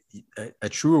 A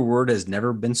truer word has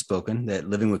never been spoken, that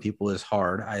living with people is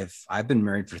hard. I've been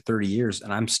married for 30 years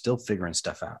and I'm still figuring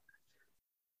stuff out.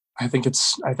 I think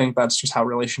that's just how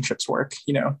relationships work.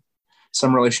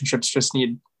 Some relationships just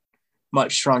need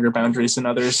much stronger boundaries than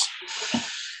others.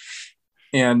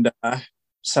 And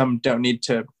some don't need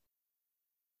to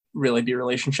really be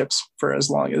relationships for as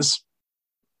long as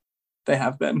they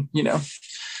have been,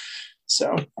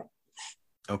 So.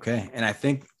 Okay. And I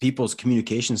think people's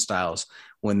communication styles,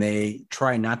 when they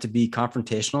try not to be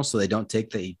confrontational, so they don't take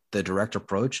the direct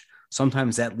approach,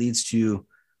 sometimes that leads to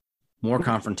more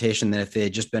confrontation than if they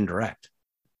had just been direct.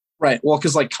 Right. Well,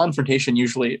 because like confrontation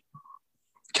usually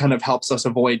kind of helps us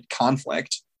avoid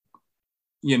conflict,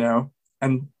 and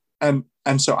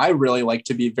so I really like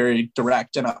to be very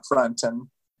direct and upfront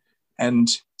and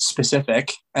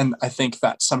specific. And I think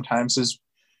that sometimes is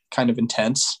kind of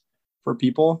intense for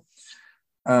people.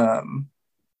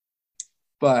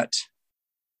 But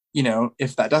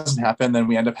if that doesn't happen, then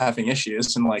we end up having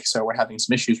issues. And so we're having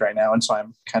some issues right now. And so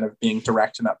I'm kind of being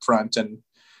direct and upfront and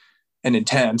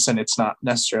intense, and it's not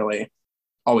necessarily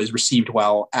always received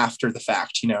well after the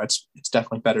fact. It's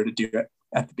definitely better to do it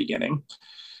at the beginning.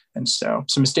 And so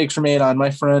some mistakes were made on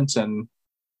my front, and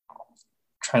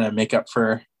trying to make up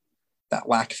for that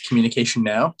lack of communication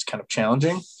now. It's kind of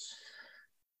challenging,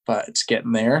 but it's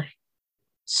getting there.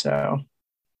 So,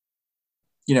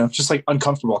 just like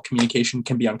uncomfortable communication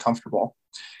can be uncomfortable.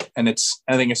 And it's,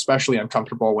 I think, especially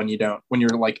uncomfortable when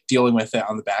you're like dealing with it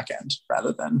on the back end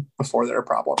rather than before there are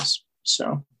problems.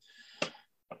 So,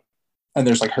 and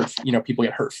there's like hurt, people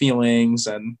get hurt feelings,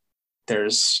 and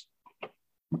there's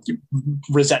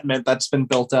resentment that's been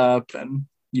built up, and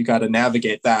you got to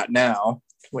navigate that now,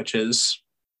 which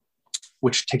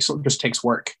takes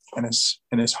work and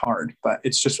is hard, but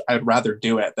it's just, I'd rather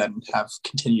do it than have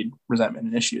continued resentment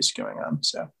and issues going on.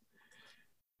 So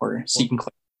we're seeking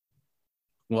clarity.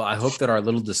 Well, I hope that our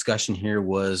little discussion here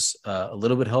was a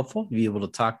little bit helpful to be able to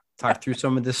talk through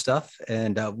some of this stuff,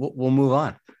 and we'll move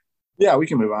on. Yeah, we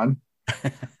can move on.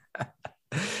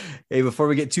 Hey, before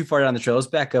we get too far down the trail, let's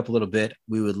back up a little bit.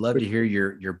 We would love to hear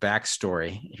your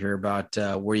backstory, hear about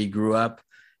where you grew up.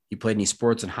 You played any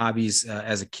sports and hobbies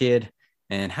as a kid,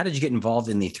 and how did you get involved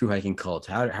in the thru hiking cult?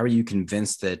 How are you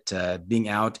convinced that being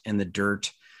out in the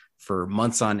dirt for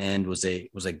months on end was a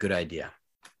good idea?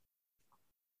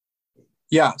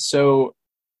 Yeah. So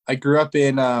I grew up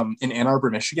in Ann Arbor,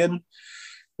 Michigan,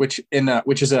 which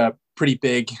is a pretty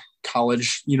big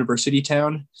college university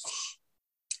town.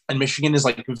 And Michigan is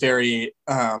like very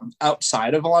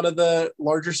outside of a lot of the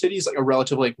larger cities, like a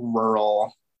relatively like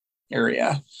rural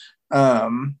area.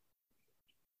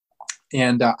 And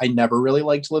I never really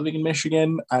liked living in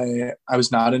Michigan. I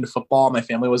was not into football. My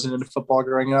family wasn't into football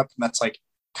growing up. And that's like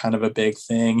kind of a big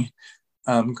thing.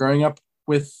 Growing up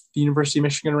with the University of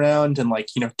Michigan around, and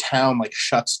like, you know, town like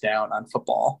shuts down on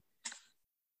football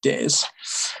days.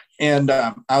 And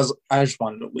I just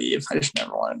wanted to leave. I just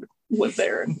never wanted to live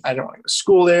there. And I didn't want to go to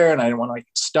school there. And I didn't want to like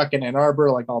stuck in Ann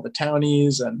Arbor, like all the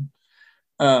townies. And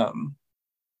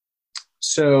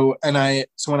so when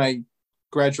I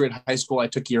graduated high school, I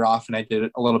took a year off and I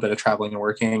did a little bit of traveling and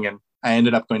working. And I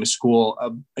ended up going to school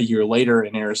a year later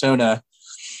in Arizona,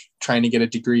 trying to get a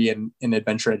degree in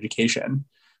adventure education,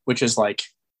 which is like,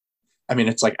 I mean,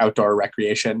 it's like outdoor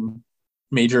recreation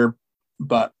major,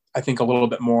 but I think a little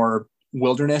bit more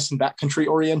wilderness and backcountry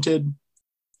oriented.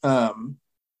 And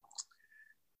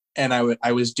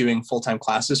I was doing full-time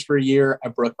classes for a year. I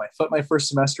broke my foot my first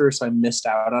semester, so I missed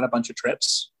out on a bunch of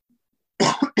trips,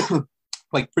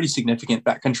 like pretty significant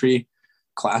backcountry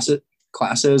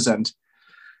classes. And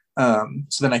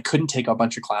so then I couldn't take a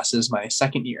bunch of classes my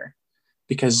second year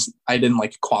because I didn't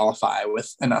like qualify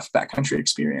with enough backcountry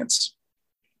experience.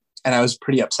 And I was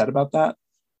pretty upset about that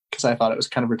because I thought it was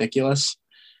kind of ridiculous.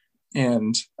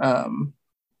 And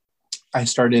I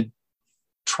started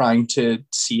trying to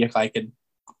see if I could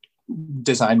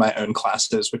design my own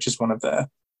classes, which is one of the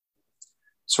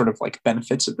sort of like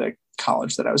benefits of the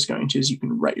college that I was going to, is you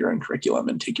can write your own curriculum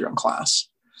and take your own class.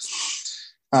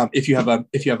 If you have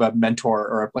a mentor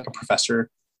or like a professor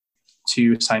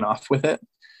to sign off with it.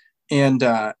 And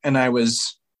I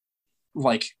was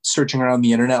like searching around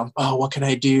the internet, like, oh, what can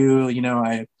I do? You know,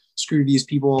 I screw these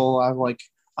people.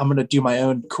 I'm going to do my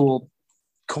own cool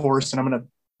course and I'm going to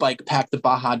bike pack the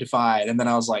Baja Divide. And then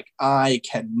I was like, I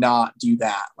cannot do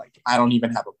that. Like, I don't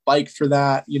even have a bike for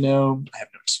that. You know, I have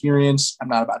no experience. I'm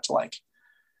not about to I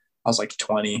was like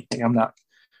 20. Like, I'm not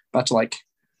about to like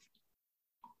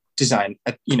design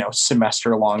a, you know,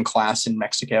 semester long class in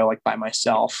Mexico, like by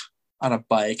myself on a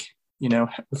bike, you know,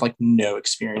 with like no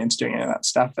experience doing any of that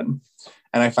stuff. And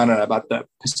I found out about the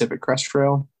Pacific Crest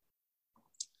Trail.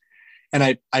 And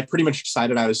I pretty much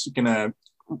decided I was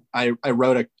I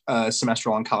wrote a semester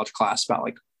long college class about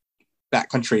like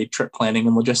backcountry trip planning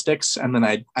and logistics. And then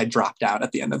I dropped out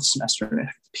at the end of the semester and I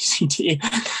had the PCT,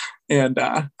 and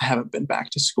I haven't been back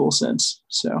to school since.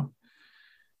 So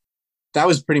that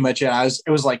was pretty much it.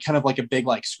 It was like kind of like a big,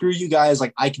 like, screw you guys.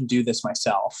 Like, I can do this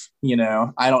myself. You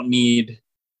know, I don't need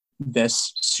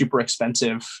this super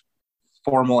expensive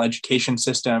formal education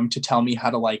system to tell me how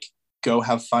to like go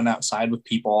have fun outside with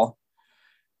people.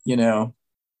 You know,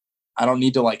 I don't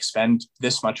need to like spend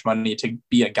this much money to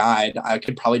be a guide. I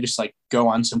could probably just like go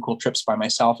on some cool trips by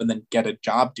myself and then get a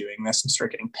job doing this and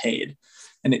start getting paid.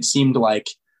 And it seemed like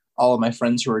all of my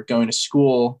friends who were going to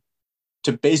school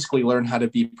to basically learn how to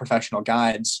be professional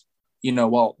guides, you know,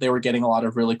 well, they were getting a lot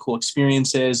of really cool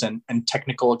experiences and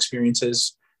technical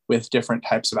experiences with different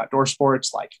types of outdoor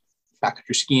sports like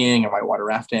backcountry skiing and whitewater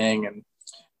rafting, and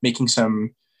making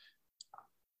some,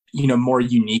 you know, more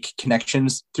unique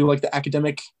connections through like the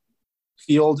academic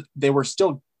field. They were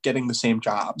still getting the same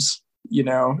jobs, you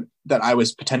know, that I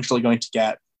was potentially going to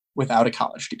get without a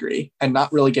college degree, and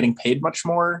not really getting paid much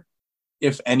more,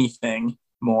 if anything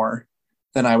more,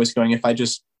 than I was going if I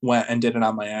just went and did it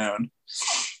on my own.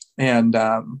 And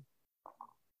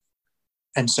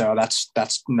so that's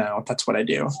what I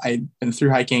do. I've been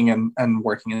through hiking and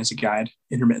working as a guide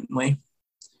intermittently.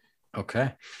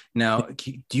 Okay. Now,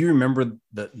 do you remember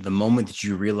the moment that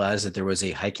you realized that there was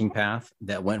a hiking path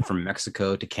that went from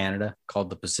Mexico to Canada called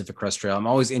the Pacific Crest Trail? I'm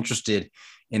always interested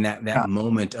in that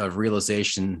moment of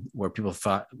realization where people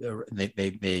thought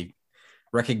they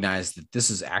recognized that this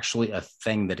is actually a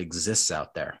thing that exists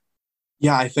out there.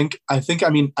 Yeah, I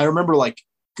mean, I remember like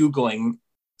Googling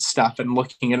stuff and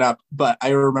looking it up, but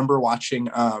I remember watching,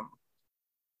 I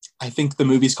think the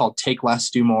movie's called Take Less,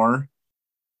 Do More,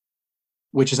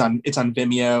 which is on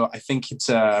Vimeo. I think it's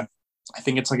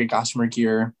like a Gossamer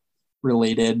Gear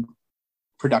related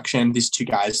production. These two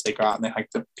guys, they go out and they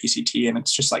hike the PCT, and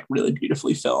it's just like really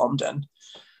beautifully filmed. And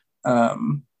I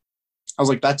was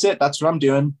like, that's it. That's what I'm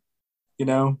doing. You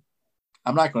know,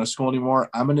 I'm not going to school anymore.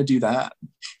 I'm going to do that.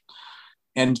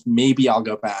 And maybe I'll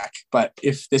go back. But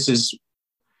if this is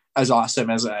as awesome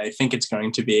as I think it's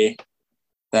going to be,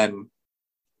 then,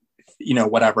 you know,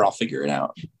 whatever, I'll figure it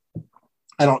out.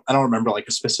 don't remember like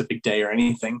a specific day or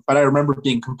anything, but I remember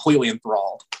being completely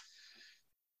enthralled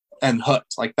and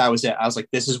hooked. Like that was it. I was like,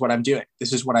 this is what I'm doing.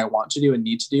 This is what I want to do and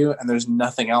need to do. And there's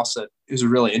nothing else that is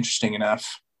really interesting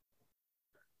enough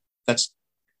that's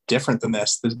different than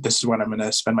this. This is what I'm going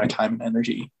to spend my time and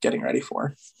energy getting ready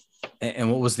for.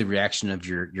 And what was the reaction of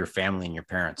your family and your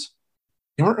parents?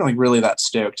 They weren't really that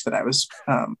stoked that I was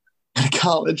at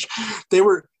college.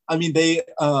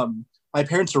 My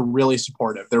parents are really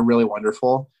supportive. They're really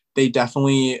wonderful. They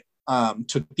definitely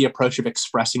took the approach of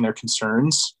expressing their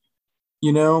concerns,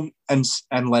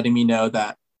 and letting me know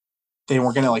that they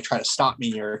weren't going to like try to stop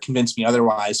me or convince me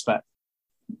otherwise, but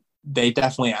they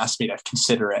definitely asked me to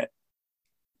consider it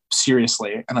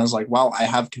seriously. And I was like, well, I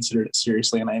have considered it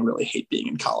seriously, and I really hate being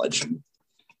in college and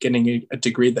getting a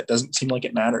degree that doesn't seem like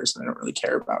it matters and I don't really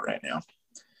care about right now.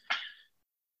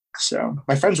 So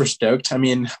my friends were stoked. I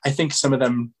mean, I think some of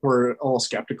them were a little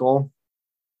skeptical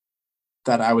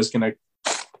that I was going to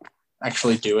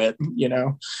actually do it,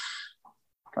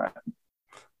 but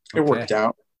it worked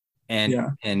out. And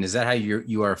is that how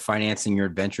you are financing your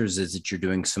adventures? Is it you're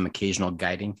doing some occasional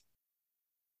guiding?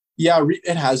 Yeah,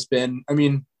 it has been. I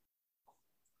mean,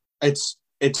 it's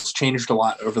changed a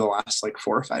lot over the last like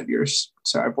 4 or 5 years.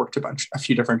 So I've worked a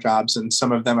few different jobs, and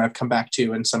some of them I've come back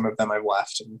to, and some of them I've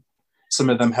left, and some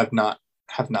of them have not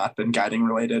been guiding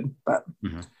related. But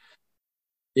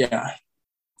yeah,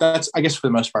 that's, I guess for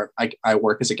the most part, I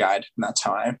work as a guide, and that's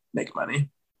how I make money.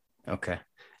 Okay.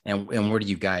 And where do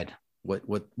you guide?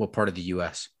 What part of the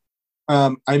U.S.?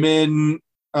 I'm in,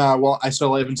 I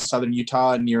still live in southern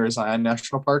Utah near Zion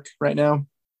National Park right now.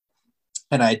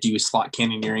 And I do slot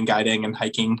canyoneering guiding and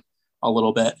hiking a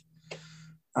little bit.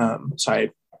 So I,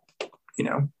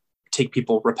 take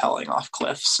people rappelling off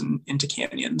cliffs and into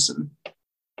canyons and,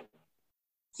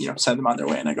 send them on their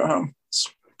way, and I go home. It's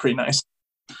pretty nice.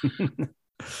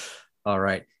 All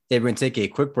right. Hey, we're going to take a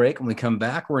quick break. When we come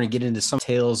back, we're going to get into some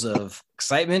tales of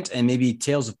excitement and maybe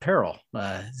tales of peril.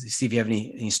 See if you have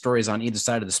any stories on either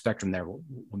side of the spectrum there.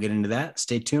 We'll get into that.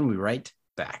 Stay tuned. We'll be right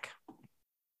back.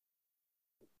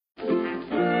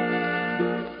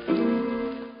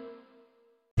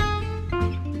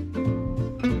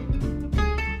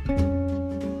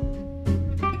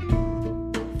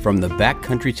 From the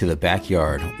backcountry to the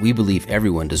backyard, we believe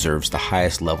everyone deserves the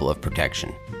highest level of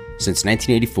protection. Since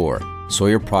 1984,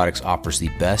 Sawyer Products offers the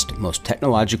best, most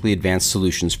technologically advanced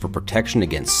solutions for protection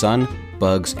against sun,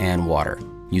 bugs, and water,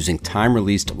 using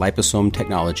time-released liposome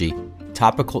technology,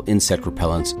 topical insect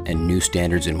repellents, and new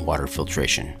standards in water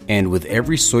filtration. And with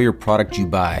every Sawyer product you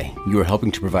buy, you are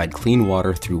helping to provide clean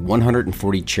water through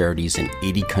 140 charities in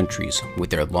 80 countries with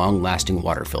their long-lasting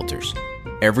water filters.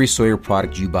 Every Sawyer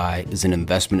product you buy is an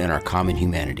investment in our common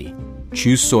humanity.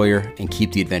 Choose Sawyer and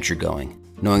keep the adventure going,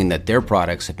 knowing that their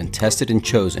products have been tested and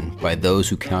chosen by those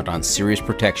who count on serious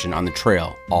protection on the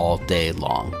trail all day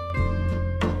long.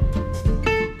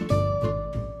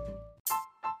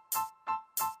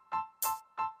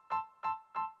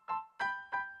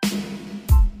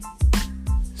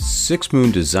 Six Moon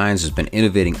Designs has been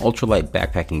innovating ultralight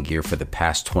backpacking gear for the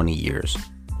past 20 years.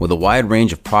 With a wide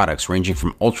range of products ranging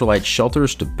from ultralight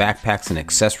shelters to backpacks and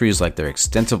accessories like their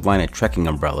extensive line of trekking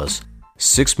umbrellas,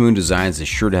 Six Moon Designs is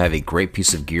sure to have a great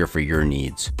piece of gear for your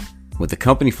needs. With the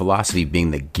company philosophy being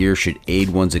that gear should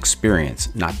aid one's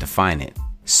experience, not define it,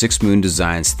 Six Moon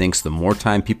Designs thinks the more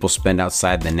time people spend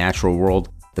outside the natural world,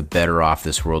 the better off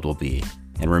this world will be.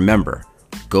 And remember,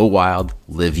 go wild,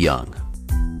 live young.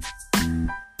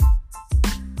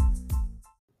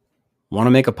 Want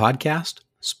to make a podcast?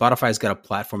 Spotify's got a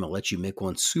platform that lets you make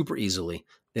one super easily,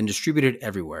 then distribute it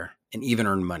everywhere, and even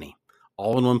earn money,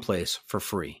 all in one place for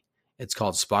free. It's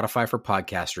called Spotify for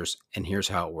Podcasters, and here's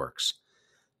how it works.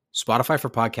 Spotify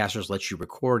for Podcasters lets you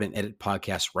record and edit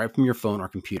podcasts right from your phone or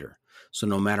computer, so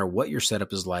no matter what your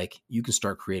setup is like, you can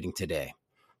start creating today.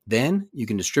 Then you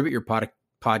can distribute your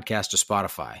podcast to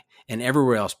Spotify and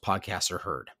everywhere else podcasts are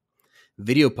heard.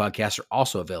 Video podcasts are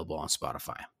also available on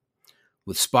Spotify.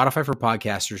 With Spotify for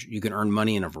Podcasters, you can earn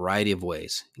money in a variety of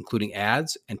ways, including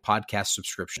ads and podcast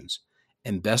subscriptions.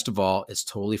 And best of all, it's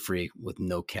totally free with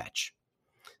no catch.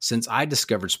 Since I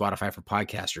discovered Spotify for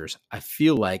Podcasters, I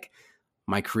feel like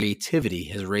my creativity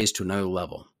has raised to another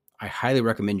level. I highly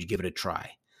recommend you give it a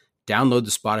try. Download the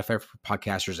Spotify for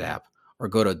Podcasters app or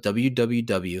go to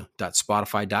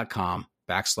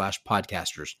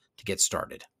www.spotify.com/podcasters to get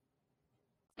started.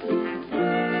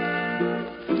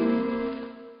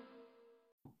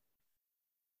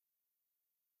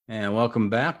 And welcome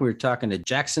back. We're talking to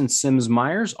Jackson Sims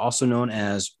Myers, also known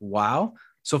as Wow.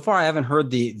 So far, I haven't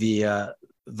heard the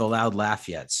loud laugh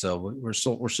yet, so we're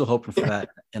still hoping for that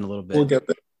in a little bit. We'll get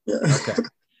there. Yeah. Okay.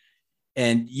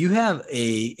 And you have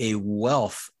a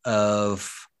wealth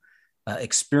of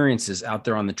experiences out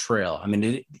there on the trail. I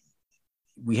mean,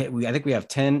 I think we have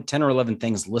 10 or 11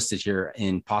 things listed here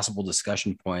in possible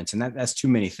discussion points, and that's too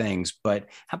many things. But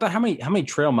how about how many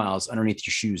trail miles underneath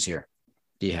your shoes here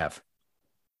do you have?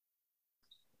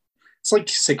 It's like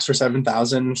 6,000 or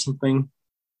 7,000 or something,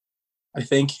 I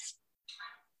think.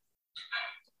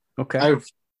 Okay.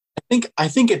 I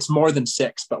think it's more than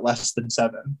 6, but less than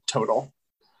 7 total.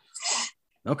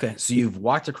 Okay, so you've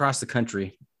walked across the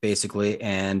country basically,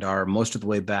 and are most of the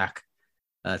way back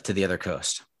to the other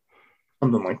coast.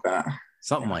 Something like that.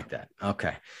 Something like that.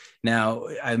 Okay. Now,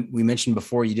 we mentioned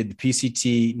before you did the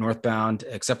PCT northbound,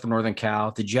 except for Northern Cal.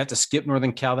 Did you have to skip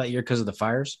Northern Cal that year because of the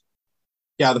fires?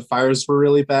 Yeah, the fires were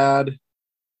really bad,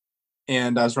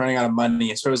 and I was running out of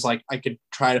money. So it was like I could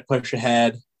try to push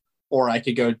ahead, or I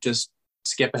could go just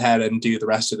skip ahead and do the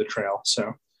rest of the trail.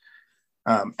 So,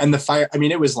 and the fire, I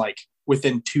mean, it was like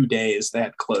within 2 days they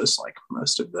had closed like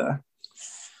most of the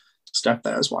stuff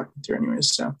that I was walking through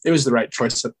anyways. So it was the right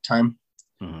choice at the time.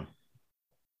 Mm-hmm.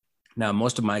 Now,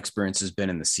 most of my experience has been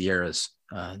in the Sierras,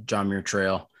 John Muir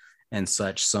Trail and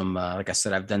such. Some, like I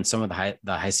said, I've done some of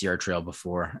the High Sierra Trail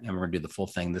before, and we're gonna do the full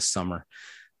thing this summer.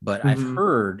 But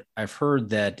Mm-hmm. I've heard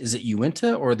that, is it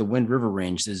Uinta or the Wind River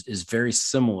Range is very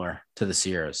similar to the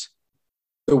Sierras?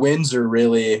 The winds are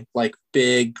really like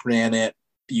big granite,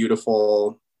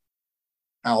 beautiful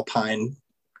alpine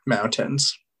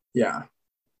mountains. Yeah.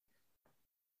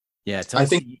 Yeah, I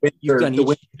think you've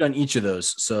done each of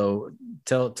those. So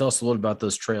tell us a little about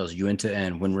those trails, Uinta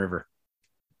and Wind River.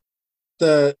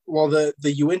 the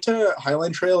Uinta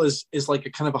Highline Trail is like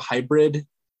a kind of a hybrid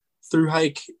through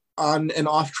hike on and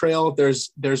off trail.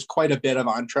 There's quite a bit of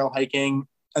on trail hiking,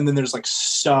 and then there's like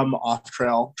some off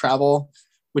trail travel,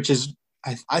 which is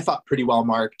I thought pretty well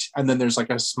marked. And then there's like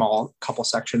a small couple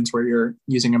sections where you're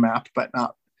using a map, but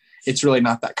it's really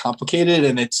not that complicated.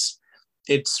 And it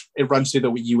runs through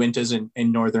the Uintas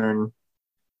in northern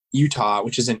Utah,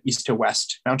 which is an east to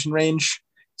west mountain range.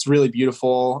 It's really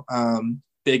beautiful.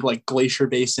 Big like glacier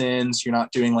basins. You're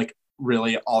not doing like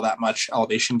really all that much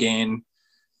elevation gain.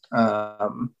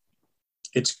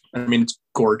 It's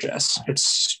gorgeous.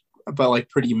 It's but like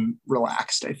pretty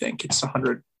relaxed. I think it's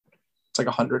like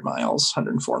 100 miles,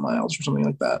 104 miles or something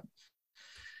like that.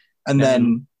 And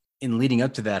then in leading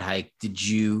up to that hike, did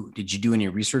you do any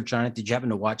research on it? Did you happen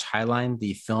to watch Highline,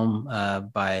 the film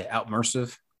by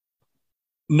Outmersive?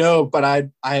 No,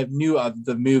 but I knew of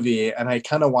the movie, and I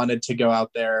kind of wanted to go out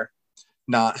there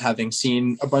not having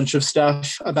seen a bunch of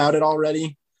stuff about it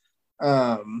already.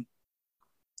 Because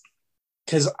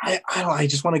I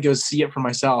just want to go see it for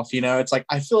myself. It's like,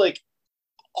 I feel like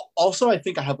also I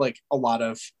think I have like a lot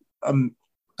of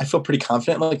I feel pretty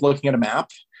confident like looking at a map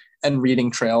and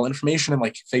reading trail information and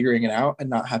like figuring it out and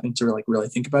not having to like really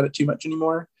think about it too much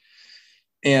anymore.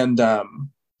 And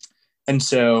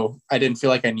so I didn't feel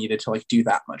like I needed to like do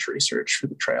that much research for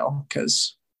the trail,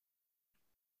 because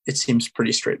it seemed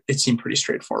pretty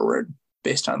straightforward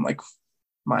based on like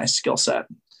my skill set.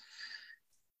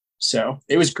 So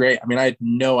it was great. I mean, I had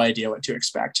no idea what to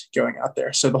expect going out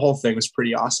there. So the whole thing was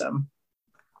pretty awesome.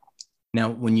 Now,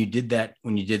 when you did that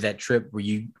trip, were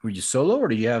you solo, or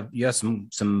do you have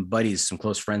some buddies, some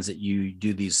close friends that you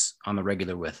do these on the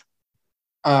regular with?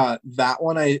 That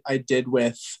one I did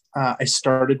with, I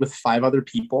started with 5 other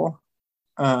people,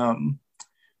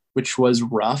 which was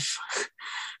rough.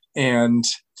 And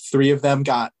 3 of them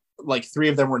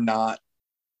were not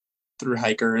through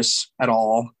hikers at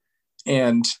all.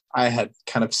 And I had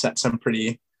kind of set some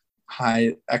pretty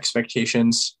high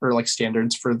expectations or like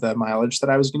standards for the mileage that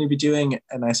I was going to be doing.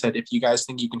 And I said, if you guys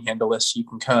think you can handle this, you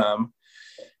can come.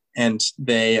 And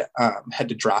they had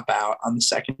to drop out on the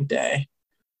second day.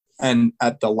 And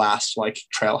at the last like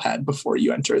trailhead before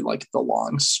you enter like the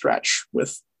long stretch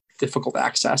with difficult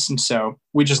access. And so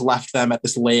we just left them at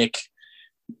this lake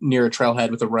near a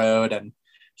trailhead with a road and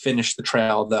finished the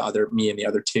trail, me and the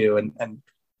other 2, and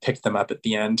picked them up at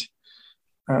the end.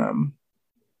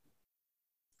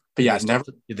 But yeah,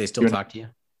 did they still talk to you?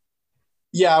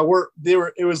 Yeah,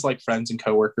 it was like friends and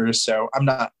coworkers. So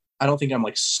I don't think I'm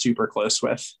like super close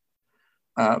with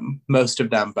most of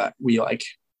them, but we like,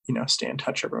 stay in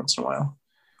touch every once in a while.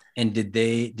 And did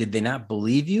they not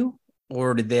believe you,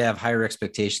 or did they have higher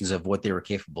expectations of what they were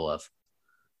capable of?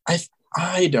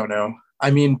 I don't know.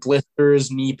 I mean,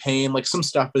 blisters, knee pain, like some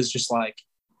stuff is just like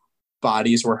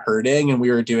bodies were hurting, and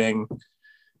we were doing,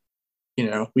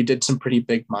 we did some pretty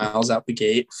big miles out the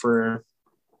gate for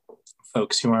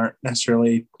folks who aren't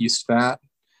necessarily used to that.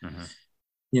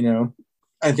 Mm-hmm.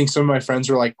 I think some of my friends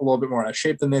were like a little bit more out of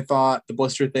shape than they thought. The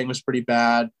blister thing was pretty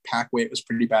bad. Pack weight was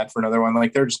pretty bad for another one.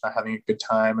 Like they're just not having a good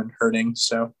time and hurting.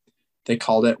 So they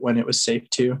called it when it was safe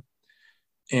to.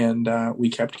 And we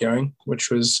kept going,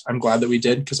 I'm glad that we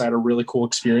did, because I had a really cool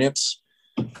experience.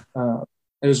 That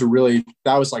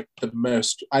was like the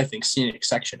most, I think, scenic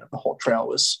section of the whole trail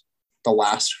was the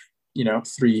last,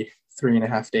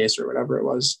 3.5 days or whatever it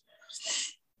was.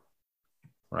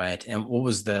 Right. And what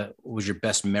was your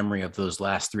best memory of those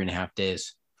last 3.5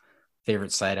 days?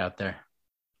 Favorite site out there?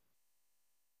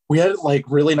 We had like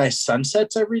really nice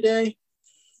sunsets every day.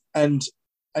 And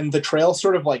the trail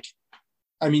sort of like,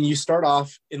 I mean, you start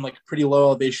off in like pretty low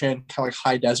elevation, kind of like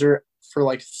high desert for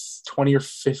like 20 or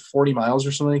 40 miles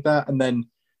or something like that. And then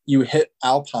you hit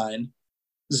Alpine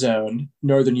zone,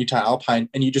 Northern Utah Alpine,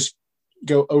 and you just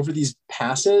go over these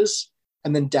passes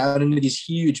and then down into these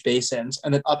huge basins,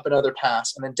 and then up another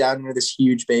pass, and then down into this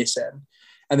huge basin.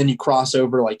 And then you cross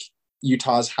over like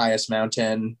Utah's highest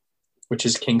mountain, which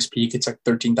is Kings Peak. It's like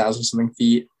 13,000 something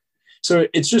feet. So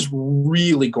it's just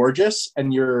really gorgeous.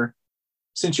 And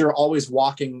since you're always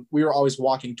walking, we were always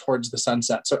walking towards the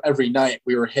sunset. So every night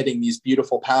we were hitting these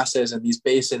beautiful passes and these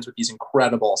basins with these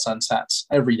incredible sunsets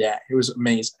every day. It was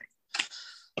amazing.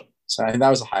 So I think that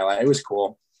was a highlight. It was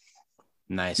cool.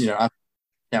 Nice.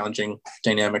 Challenging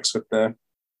dynamics with the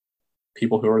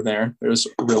people who were there. It was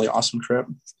a really awesome trip.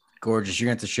 Gorgeous. You're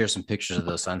going to have to share some pictures of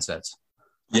those sunsets.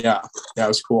 Yeah, it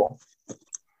was cool.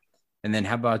 And then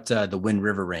how about the Wind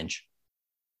River Range?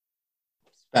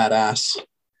 Badass.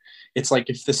 It's like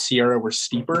if the Sierra were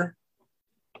steeper.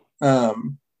 Because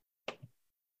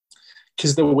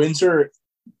the winds are,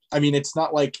 it's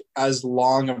not like as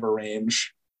long of a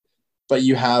range, but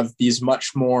you have these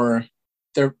much more,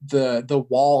 the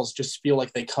walls just feel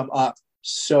like they come up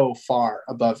so far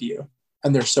above you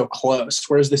and they're so close.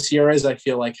 Whereas the Sierras, I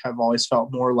feel like, have always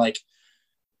felt more like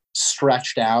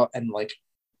stretched out and like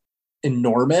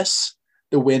enormous.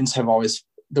 The winds,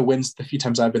 the few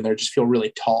times I've been there, just feel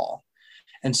really tall.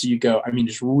 And so you go,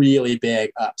 just really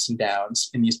big ups and downs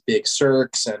in these big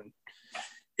cirques. And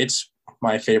it's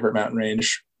my favorite mountain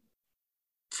range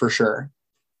for sure.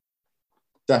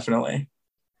 Definitely.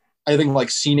 I think like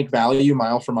scenic value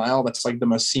mile for mile, that's like the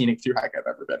most scenic through hike I've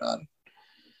ever been on.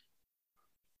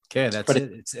 Okay.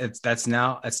 That's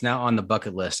now on the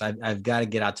bucket list. I've got to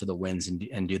get out to the winds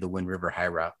and do the Wind River high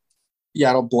route. Yeah.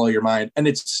 It'll blow your mind. And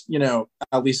it's,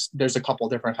 at least there's a couple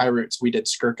different high routes. We did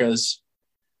Skirkas,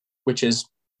 which is,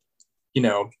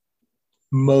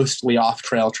 mostly off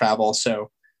trail travel.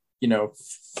 So,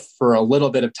 for a little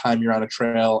bit of time, you're on a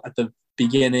trail at the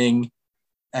beginning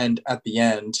and at the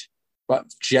end, but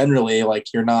generally like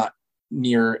you're not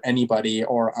near anybody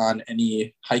or on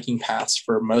any hiking paths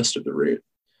for most of the route,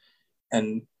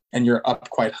 and you're up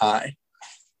quite high.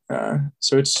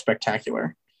 So it's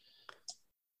spectacular.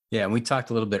 Yeah. And we talked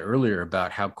a little bit earlier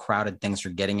about how crowded things are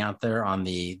getting out there on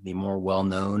the more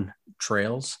well-known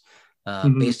trails.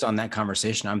 Based on that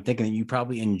conversation, I'm thinking that you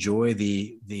probably enjoy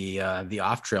the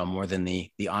off trail more than the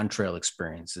on trail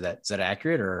experience. Is that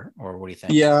accurate, or what do you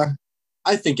think? Yeah,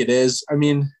 I think it is.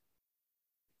 The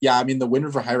Wind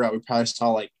River high route, we probably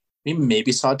saw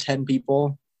maybe saw 10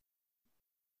 people,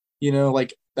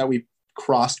 like that we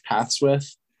crossed paths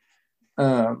with,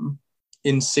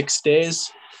 in 6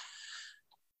 days.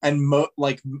 And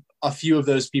a few of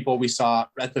those people we saw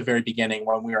at the very beginning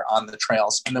when we were on the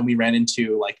trails. And then we ran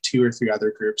into like 2 or 3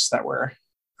 other groups that were,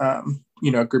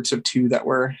 groups of 2 that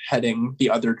were heading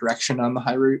the other direction on the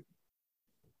high route.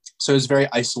 So it was very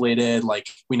isolated. Like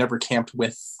we never camped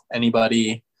with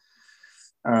anybody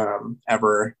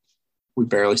ever. We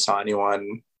barely saw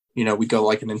anyone. We go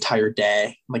like an entire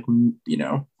day. Like,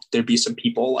 there'd be some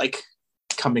people like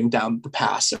coming down the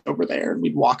pass over there, and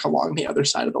we'd walk along the other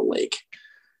side of the lake.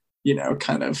 It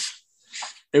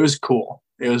was cool.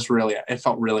 It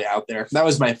felt really out there. That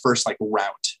was my first like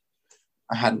route.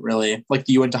 I hadn't really like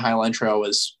the Uinta Highline Trail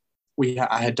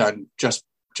I had done just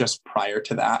prior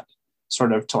to that,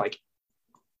 sort of to like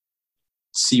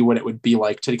see what it would be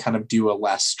like to kind of do a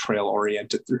less trail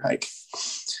oriented through hike.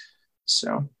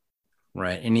 So.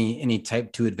 Right. Any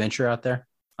type 2 adventure out there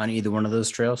on either one of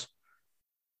those trails?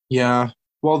 Yeah.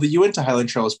 Well, the Uinta Highline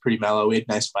Trail was pretty mellow. We had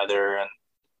nice weather, and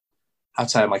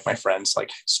outside of like my friends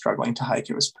like struggling to hike,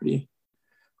 it was pretty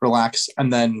relaxed.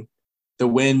 And then the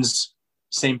winds,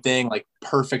 same thing, like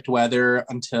perfect weather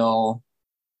until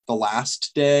the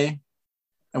last day.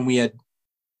 And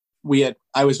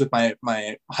I was with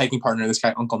my hiking partner, this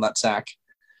guy, Uncle Nutsack.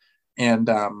 And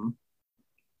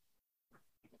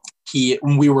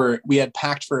we had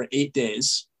packed for 8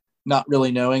 days, not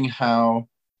really knowing how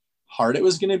hard it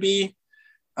was going to be.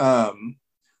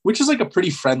 which is like a pretty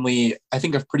friendly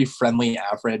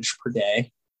average per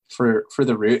day for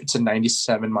the route. It's a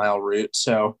 97-mile route.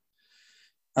 So,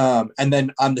 and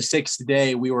then on the 6th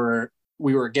day, we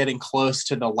were getting close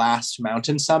to the last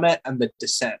mountain summit and the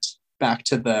descent back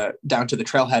down to the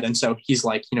trailhead. And so he's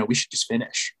like, we should just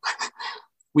finish.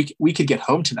 we could get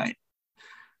home tonight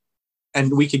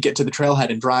and we could get to the trailhead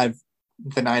and drive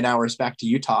the 9 hours back to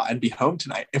Utah and be home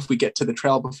tonight. If we get to the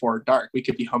trail before dark, we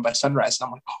could be home by sunrise. And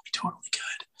I'm like, oh, we totally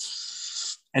could.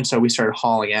 And so we started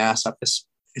hauling ass up this,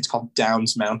 it's called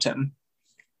Downs Mountain.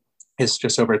 It's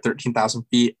just over 13,000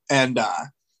 feet. And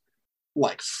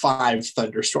like 5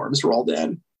 thunderstorms rolled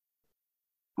in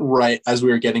right as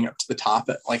we were getting up to the top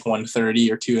at like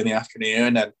 1:30 or 2 in the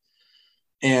afternoon.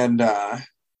 And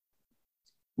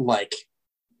like,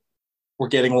 we're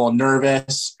getting a little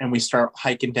nervous and we start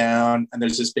hiking down, and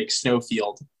there's this big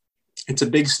snowfield. It's a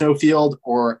big snowfield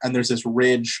and there's this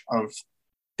ridge of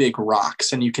big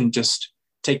rocks, and you can just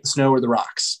take the snow or the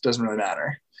rocks. Doesn't really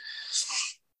matter.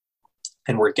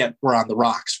 And we're on the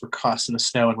rocks, we're crossing the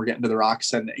snow and we're getting to the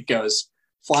rocks, and it goes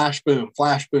flash, boom,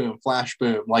 flash, boom, flash,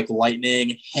 boom, like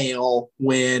lightning, hail,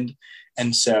 wind.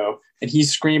 And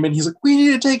he's screaming, he's like, we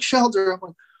need to take shelter. I'm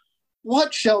like,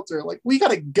 what shelter? Like, we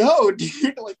gotta go,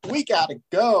 dude. Like, we gotta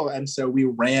go. And so we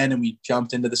ran and we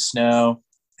jumped into the snow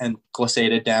and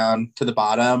glissaded down to the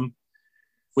bottom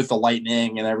with the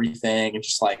lightning and everything. And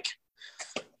just like,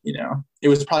 it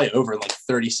was probably over in like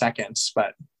 30 seconds,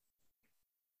 but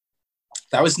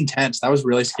that was intense. That was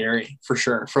really scary for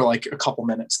sure. For like a couple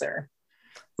minutes there.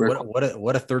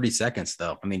 What a 30 seconds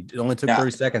though. I mean, it only took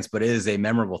 30 seconds, but it is a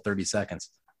memorable 30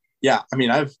 seconds. Yeah. I mean,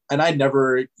 I'd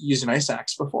never used an ice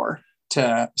axe before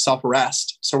to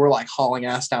self-arrest. So we're like hauling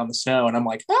ass down the snow and I'm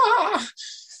like, Wow.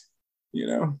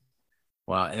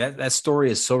 Wow. That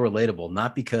story is so relatable,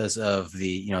 not because of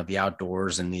the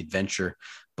outdoors and the adventure,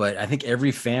 but I think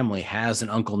every family has an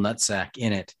Uncle Nutsack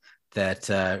in it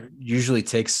that usually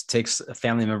takes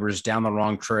family members down the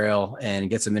wrong trail and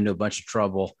gets them into a bunch of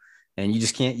trouble. And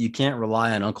you can't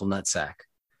rely on Uncle Nutsack.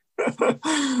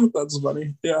 That's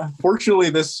funny. Yeah. Fortunately,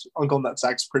 this Uncle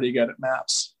Nutsack's pretty good at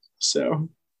maps. So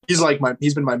he's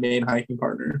been my main hiking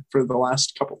partner for the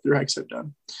last couple through hikes I've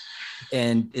done.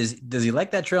 And does he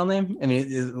like that trail name? I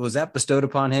mean, was that bestowed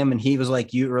upon him and he was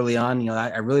like you early on,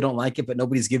 I really don't like it, but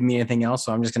nobody's giving me anything else,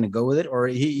 so I'm just going to go with it? Or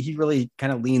he really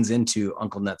kind of leans into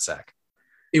Uncle Nutsack?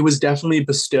 It was definitely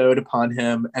bestowed upon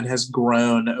him and has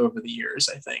grown over the years,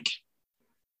 I think.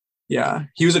 Yeah.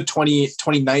 He was a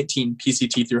 2019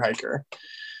 PCT through hiker.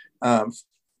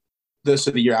 This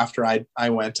was the year after I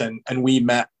went and we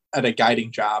met at a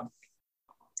guiding job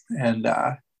and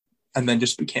then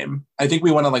just became, I think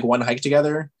we went on like one hike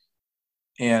together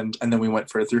and then we went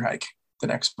for a through hike the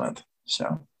next month.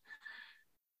 So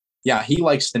yeah, he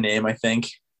likes the name, I think,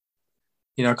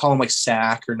 call him like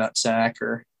Sack or Nutsack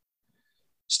or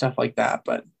stuff like that,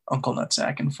 but Uncle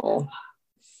Nutsack in full.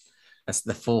 That's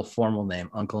the full formal name,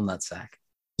 Uncle Nutsack.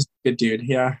 Good dude.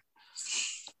 Yeah.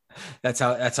 That's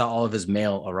how all of his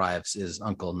mail arrives is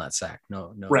Uncle Nutsack.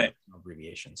 No right. No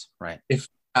abbreviations. Right. If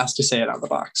asked to say it on the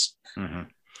box. Mm-hmm.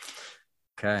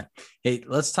 Okay. Hey,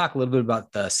 let's talk a little bit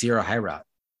about the Sierra High Route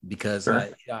because sure.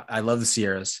 I love the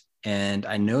Sierras, and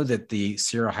I know that the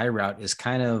Sierra High Route is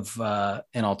kind of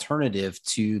an alternative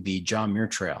to the John Muir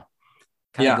Trail.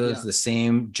 Kind of goes the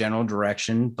same general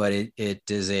direction, but it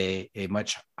is a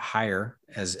much higher,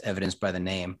 as evidenced by the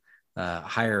name,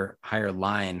 higher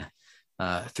line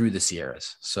through the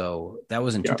Sierras. So that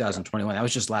was in 2021. That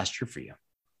was just last year for you.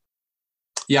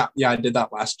 Yeah, I did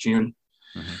that last June.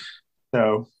 Mm-hmm.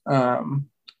 So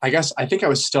I think I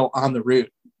was still on the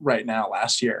route right now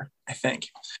last year, I think.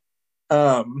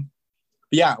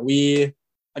 Yeah,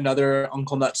 another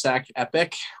Uncle Nutsack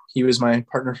epic. He was my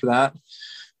partner for that.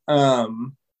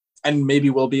 And maybe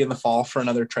we'll be in the fall for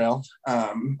another trail,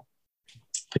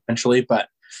 potentially, but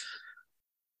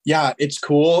yeah, it's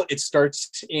cool. It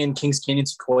starts in Kings Canyon,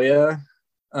 Sequoia,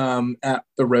 at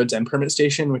the Roads End Permit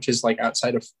Station, which is like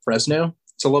outside of Fresno.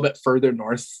 It's a little bit further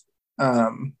north,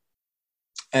 and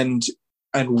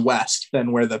west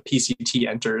than where the PCT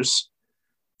enters.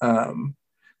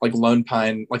 Like Lone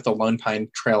Pine, like the Lone Pine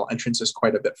Trail entrance is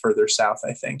quite a bit further south,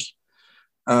 I think.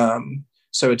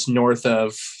 So it's north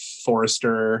of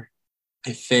Forester,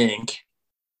 I think.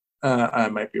 I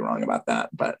might be wrong about that,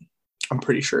 but I'm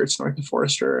pretty sure it's north of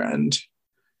Forester and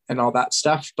all that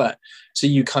stuff. But so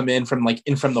you come in from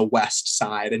the west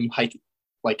side and you hike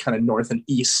like kind of north and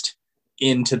east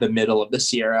into the middle of the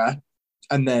Sierra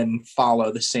and then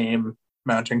follow the same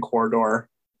mountain corridor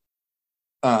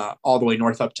all the way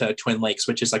north up to Twin Lakes,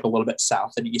 which is like a little bit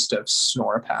south and east of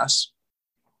Sonora Pass.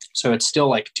 So it's still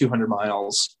like 200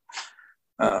 miles.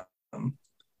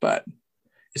 But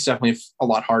it's definitely a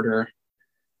lot harder.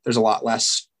 There's a lot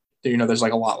less, there's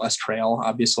like a lot less trail,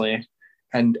 obviously.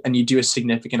 And you do a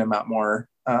significant amount more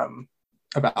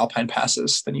of alpine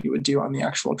passes than you would do on the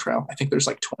actual trail. I think there's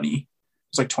like 20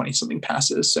 something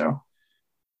passes. So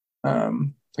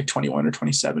like 21 or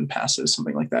 27 passes,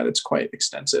 something like that. It's quite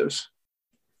extensive.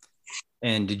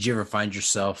 And did you ever find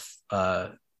yourself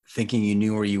thinking you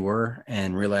knew where you were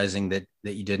and realizing that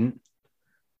you didn't?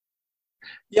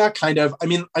 Yeah, kind of. I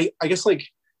mean, I guess like,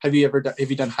 have you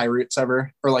done high routes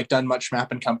ever, or like done much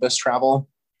map and compass travel?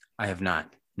 I have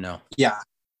not. No. Yeah.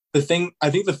 I think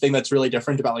the thing that's really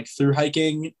different about like through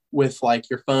hiking with like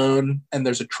your phone and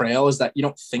there's a trail is that you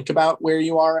don't think about where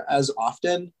you are as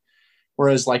often.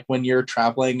 Whereas like when you're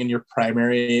traveling and your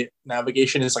primary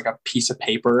navigation is like a piece of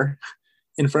paper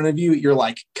in front of you, you're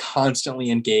like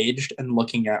constantly engaged and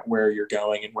looking at where you're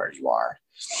going and where you are.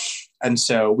 And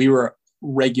so we were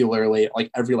regularly,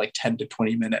 like every like 10 to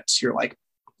 20 minutes, you're like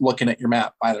looking at your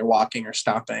map, either walking or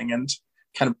stopping and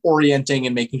kind of orienting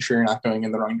and making sure you're not going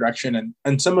in the wrong direction.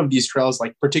 And some of these trails,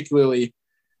 like particularly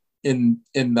in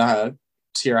the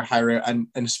Sierra High Route and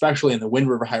especially in the Wind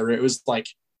River High Route, it was like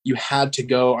you had to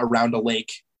go around a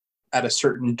lake at a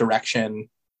certain direction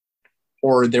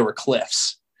or there were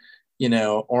cliffs,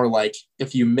 or like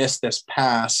if you miss this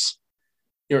pass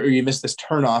or you miss this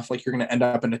turnoff, like you're going to end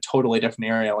up in a totally different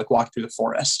area, like walk through the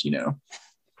forest,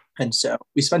 And so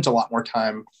we spent a lot more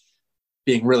time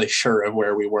being really sure of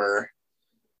where we were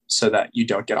so that you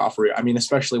don't get off route. I mean,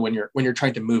 especially when you're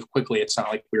trying to move quickly, it's not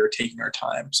like we were taking our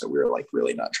time. So we were like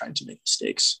really not trying to make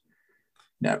mistakes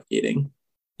navigating.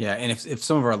 Yeah. And if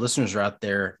some of our listeners are out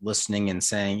there listening and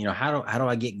saying, how do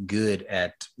I get good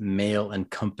at map and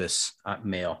compass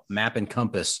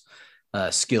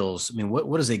skills? I mean,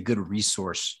 what is a good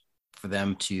resource for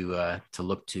them to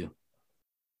look to?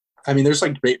 I mean, there's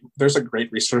a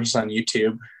great resource on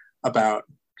YouTube about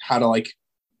how to like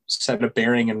set a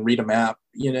bearing and read a map.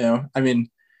 I mean,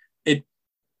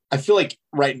 I feel like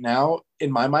right now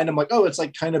in my mind, I'm like, oh, it's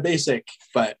like kind of basic,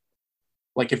 but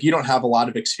like if you don't have a lot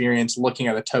of experience looking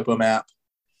at a topo map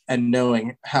and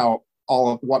knowing what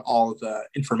all of the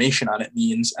information on it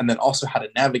means, and then also how to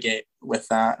navigate with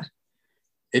that,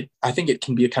 I think it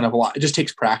can be kind of a lot. It just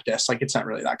takes practice. Like it's not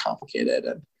really that complicated.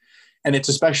 And it's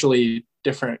especially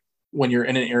different when you're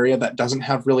in an area that doesn't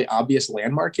have really obvious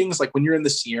landmarkings. Like when you're in the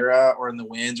Sierra or in the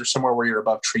Winds or somewhere where you're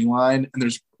above tree line and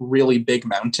there's really big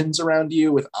mountains around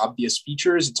you with obvious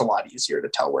features, it's a lot easier to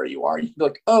tell where you are. You can be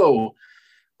like, oh,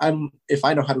 if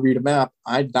I know how to read a map,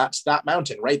 that's that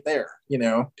mountain right there,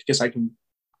 because I can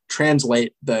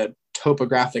translate the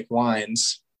topographic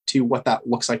lines to what that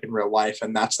looks like in real life.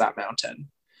 And that's that mountain.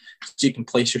 So you can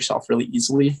place yourself really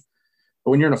easily.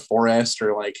 But when you're in a forest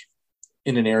or like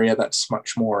in an area that's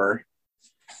much more,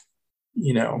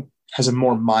 has a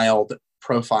more mild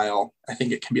profile, I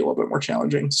think it can be a little bit more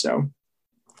challenging. So.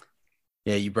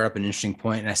 Yeah, you brought up an interesting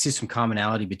point, and I see some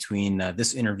commonality between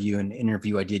this interview and an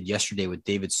interview I did yesterday with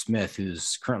David Smith,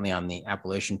 who's currently on the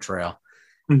Appalachian Trail.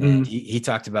 Mm-hmm. And he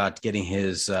talked about getting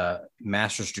his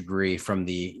master's degree from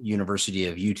the University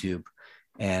of YouTube.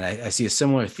 And I see a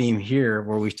similar theme here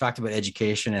where we've talked about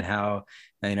education and how,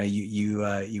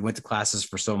 you went to classes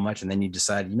for so much and then you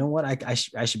decided,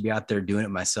 I should be out there doing it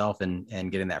myself and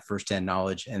getting that firsthand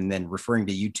knowledge, and then referring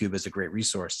to YouTube as a great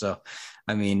resource. So,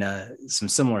 I mean, some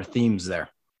similar themes there.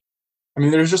 I mean,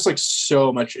 there's just like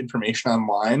so much information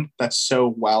online that's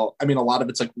so well, I mean, a lot of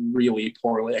it's like really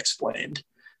poorly explained.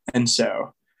 And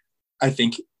so I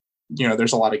think,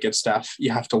 there's a lot of good stuff. You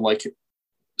have to like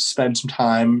spend some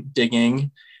time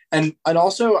digging. And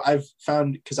also I've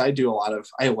found, because I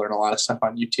learn a lot of stuff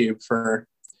on YouTube for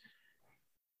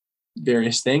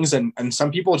various things. And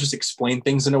some people just explain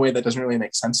things in a way that doesn't really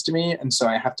make sense to me. And so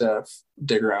I have to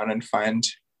dig around and find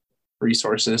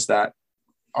resources that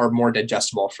are more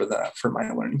digestible for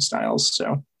my learning styles.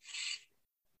 So,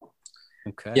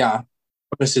 okay. Yeah,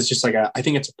 this is just like I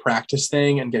think it's a practice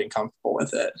thing and getting comfortable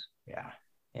with it. Yeah.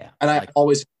 Yeah. And I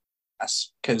always,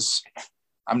 because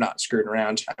I'm not screwing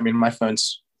around. I mean, my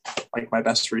phone's like my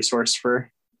best resource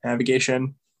for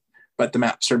navigation, but the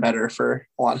maps are better for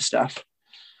a lot of stuff.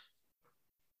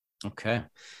 Okay.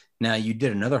 Now you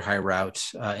did another high route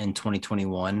in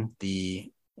 2021.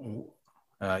 You go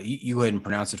ahead and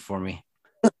pronounce it for me.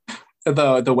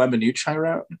 The Weminuche high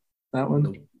route, that one.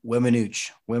 The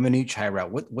Weminuche high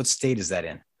route. What state is that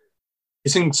in?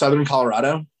 It's in southern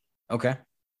Colorado. Okay.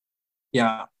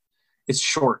 Yeah, it's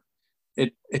short.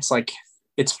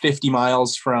 It's 50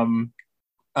 miles from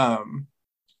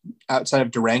outside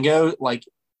of Durango, like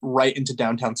right into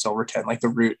downtown Silverton. Like the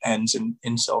route ends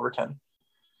in Silverton.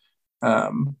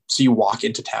 So you walk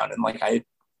into town, and like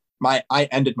I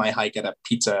ended my hike at a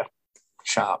pizza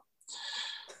shop.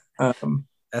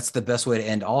 That's the best way to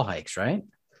end all hikes, right?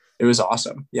 It was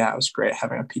awesome. Yeah, it was great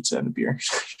having a pizza and a beer.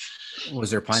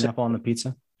 Was there pineapple on the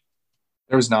pizza?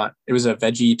 There was not. It was a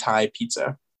veggie Thai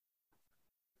pizza.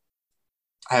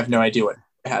 I have no idea what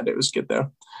I had. It was good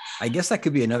though. I guess that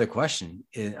could be another question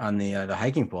on the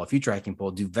hiking poll, a future hiking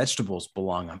poll. Do vegetables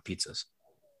belong on pizzas?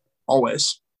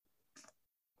 Always.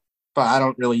 But I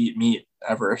don't really eat meat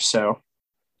ever, so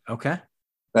okay.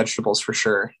 Vegetables for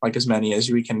sure, like as many as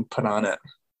we can put on it.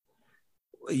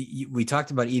 We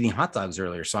talked about eating hot dogs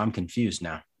earlier, so I'm confused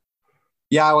now.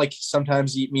 Yeah, I like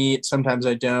sometimes eat meat, sometimes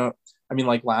I don't. I mean,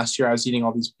 like last year I was eating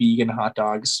all these vegan hot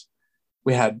dogs.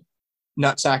 We had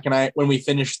Nutsack and I, when we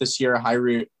finished the Sierra High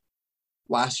Route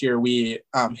last year, we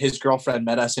his girlfriend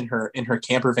met us in her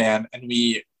camper van, and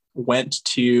we went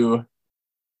to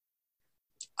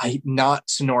not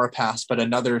Sonora Pass, but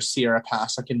another Sierra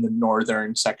Pass, like in the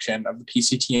northern section of the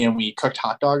PCT, and we cooked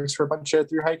hot dogs for a bunch of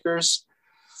thru hikers,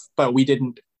 but we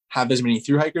didn't have as many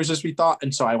thru hikers as we thought,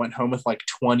 and so I went home with like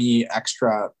 20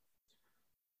 extra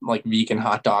like vegan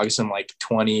hot dogs and like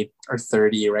 20 or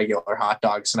 30 regular hot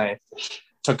dogs, and I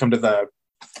took them to the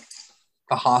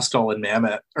hostel in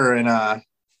Mammoth, or in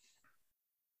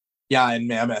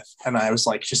Mammoth, and I was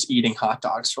like just eating hot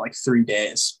dogs for like 3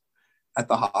 days at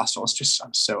the hostel. It's just,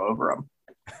 I'm so over them.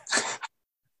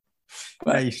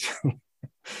 But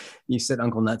you said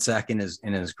Uncle Nutsack and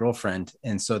his girlfriend,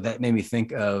 and so that made me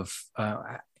think of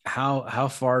how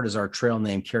far does our trail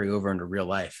name carry over into real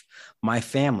life? My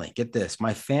family, get this,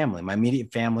 my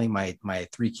immediate family, my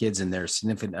 3 kids and their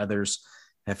significant others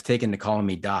have taken to calling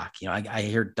me Doc. You know, I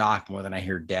hear Doc more than I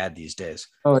hear Dad these days.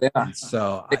 Oh yeah. And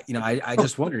so I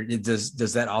just wondered,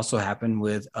 does that also happen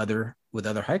with other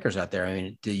hikers out there? I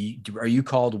mean, are you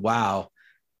called Wow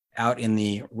out in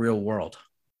the real world?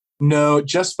 No,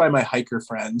 just by my hiker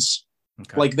friends.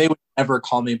 Okay. Like they would never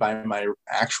call me by my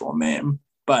actual name,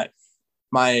 but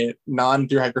my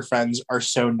non-thru hiker friends are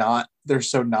they're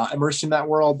so not immersed in that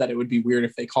world that it would be weird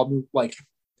if they called me like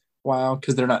Wow,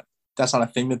 because that's not a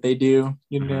thing that they do,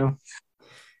 you know.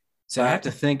 So I have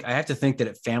to think that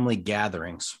at family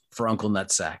gatherings for Uncle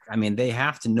Nutsack, I mean, they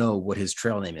have to know what his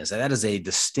trail name is. That is a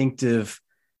distinctive.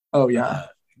 Oh yeah.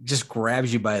 Just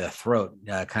grabs you by the throat,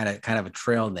 kind of a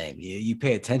trail name. You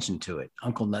pay attention to it,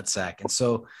 Uncle Nutsack. And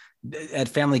so at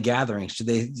family gatherings, do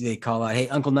they call out, "Hey,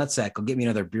 Uncle Nutsack, go get me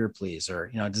another beer, please"?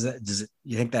 Or, does it,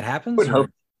 you think that happens?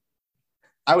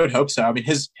 I would hope so. I mean,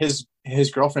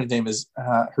 his girlfriend's name is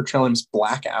her trail name is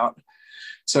Blackout.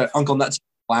 So Uncle Nutsack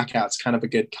Blackout's kind of a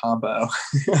good combo.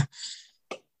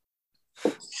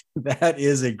 That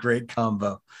is a great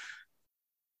combo.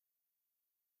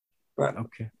 But,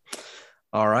 okay.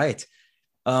 All right.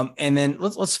 And then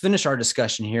let's finish our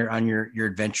discussion here on your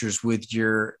adventures with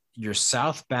your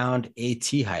southbound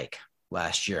AT hike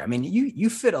last year. I mean, you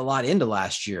fit a lot into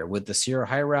last year with the Sierra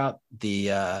High Route.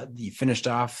 You finished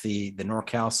off the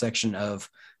NorCal section of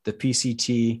the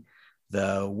PCT,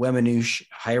 the Weminuche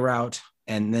High Route,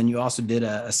 and then you also did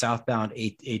a southbound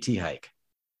AT hike.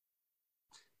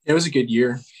 It was a good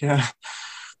year. Yeah.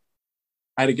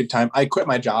 I had a good time. I quit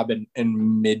my job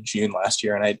in mid-June last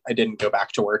year, and I didn't go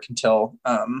back to work until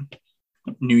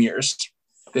New Year's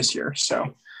this year.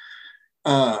 So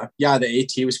the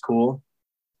AT was cool.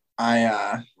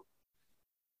 I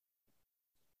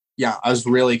was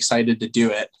really excited to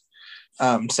do it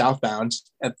southbound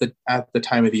at the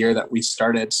time of the year that we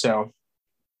started. So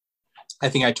I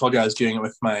think I told you I was doing it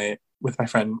with my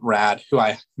friend Rad, who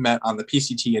I met on the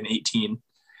PCT in 2018.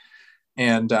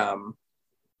 And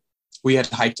we had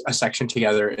hiked a section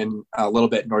together in a little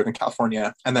bit in Northern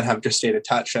California, and then have just stayed in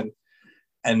touch.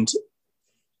 And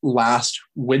last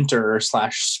winter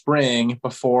 / spring,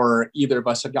 before either of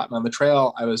us had gotten on the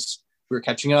trail, we were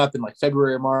catching up in like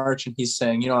February or March, and he's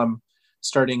saying, I'm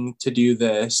starting to do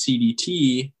the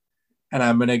CDT, and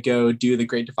I'm going to go do the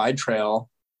Great Divide Trail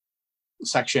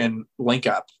section link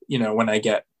up, when I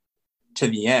get to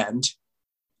the end.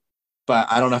 But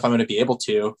I don't know if I'm going to be able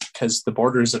to, because the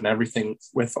borders and everything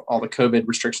with all the COVID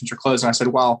restrictions are closed. And I said,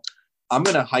 well, I'm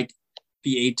going to hike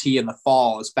the AT in the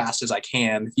fall as fast as I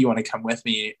can. If you want to come with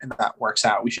me and that works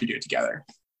out, we should do it together.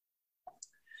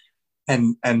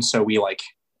 And so we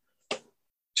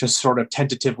just sort of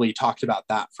tentatively talked about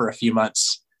that for a few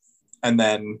months. And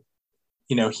then,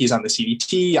 he's on the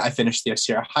CDT. I finished the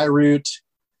Sierra High Route,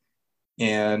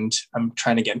 and I'm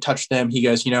trying to get in touch with him. He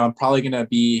goes, I'm probably going to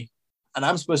be, and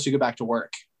I'm supposed to go back to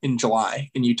work in July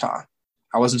in Utah.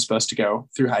 I wasn't supposed to go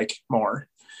through hike more.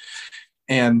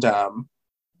 And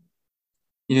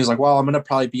he was like, well, I'm going to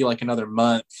probably be like another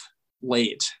month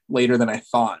later than I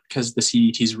thought, because the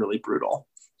CDT is really brutal.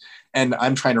 and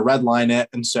I'm trying to redline it.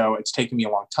 And so it's taking me a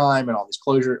long time and all these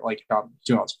closure, like I'm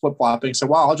doing all this flip flopping.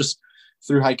 So I'll just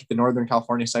through hike the Northern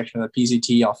California section of the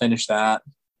PZT. I'll finish that,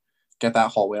 get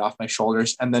that whole weight off my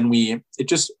shoulders. And then it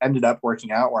just ended up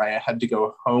working out where I had to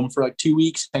go home for like 2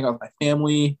 weeks, hang out with my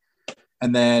family.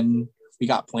 And then we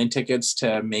got plane tickets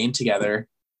to Maine together.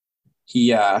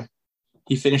 He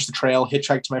finished the trail,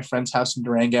 hitchhiked to my friend's house in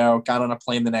Durango, got on a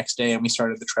plane the next day, and we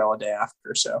started the trail a day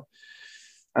after. So,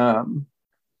 and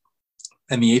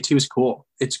the AT was cool.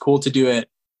 It's cool to do it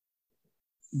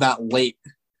that late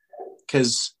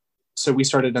so we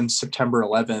started on September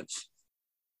 11th,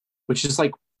 which is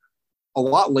like a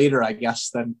lot later, I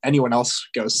guess, than anyone else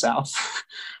goes south,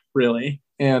 really.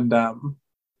 And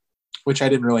which I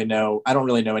didn't really know. I don't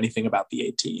really know anything about the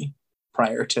AT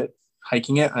prior to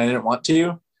hiking it. I didn't want to.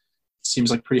 It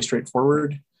seems like pretty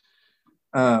straightforward.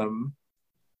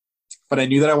 But I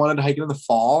knew that I wanted to hike it in the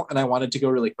fall and I wanted to go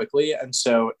really quickly. And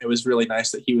so it was really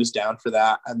nice that he was down for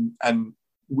that. And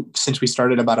since we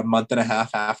started about a month and a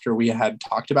half after we had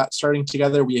talked about starting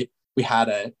together, we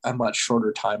had a much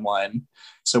shorter timeline.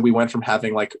 So we went from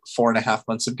having like 4.5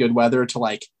 months of good weather to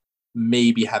like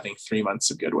maybe having 3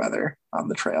 months of good weather on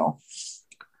the trail,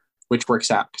 which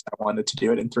works out because I wanted to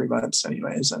do it in 3 months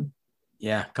anyways. And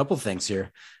yeah, a couple of things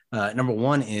here. Number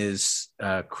one is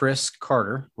Chris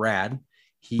Carter, Rad.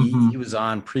 He was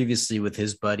on previously with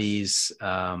his buddies,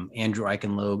 Andrew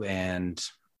Eichenlob and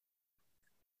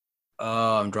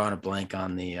I'm drawing a blank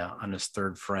on his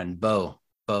third friend, Bo.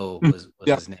 Bo was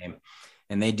his name.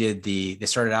 And they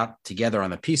started out together on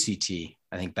the PCT,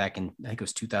 I think it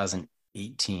was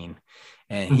 2018.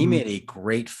 And he made a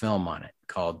great film on it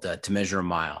called To Measure a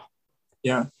Mile.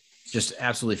 Yeah. Just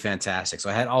absolutely fantastic. So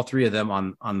I had all three of them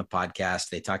on the podcast.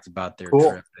 They talked about their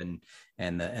trip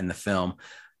and the film.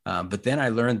 But then I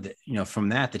learned that, from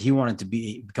that he wanted to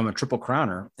become a Triple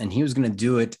Crowner, and he was going to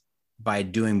do it by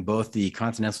doing both the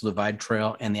Continental Divide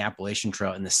Trail and the Appalachian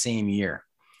Trail in the same year.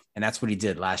 And that's what he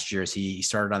did last year. Is he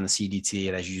started on the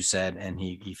CDT, as you said, and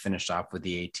he finished off with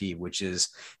the AT, which is,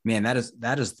 man, that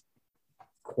is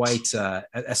quite,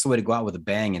 that's the way to go out with a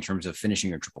bang in terms of finishing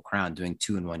your Triple Crown, doing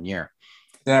 2 in 1 year.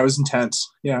 Yeah, it was intense.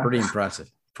 Yeah. Pretty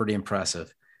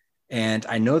impressive. And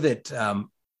I know that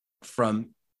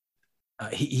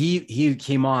he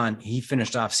came on, he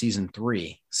finished off season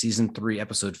 3,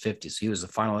 episode 50. So he was the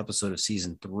final episode of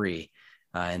season 3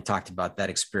 and talked about that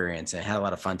experience, and had a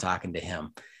lot of fun talking to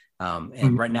him.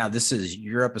 And right now, this is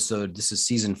your episode. This is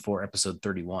season 4, episode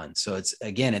 31. So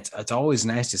it's always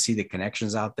nice to see the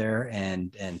connections out there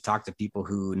and talk to people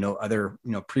who know other,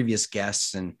 previous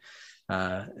guests, and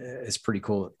it's pretty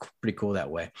cool that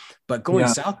way. But going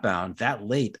southbound that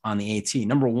late on the AT,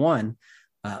 number one,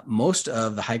 most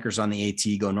of the hikers on the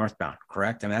AT go northbound,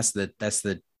 correct? I mean, that's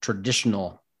the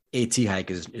traditional AT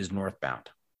hike is northbound.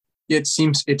 It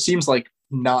seems like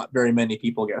not very many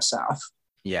people go south.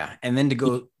 Yeah. And then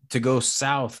to go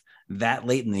south that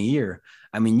late in the year,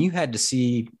 I mean, you had to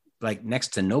see like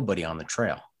next to nobody on the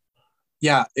trail.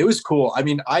 Yeah, it was cool. I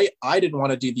mean, I didn't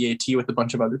want to do the AT with a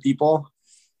bunch of other people.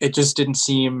 It just didn't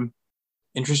seem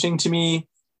interesting to me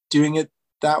doing it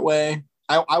that way.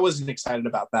 I wasn't excited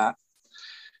about that.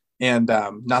 And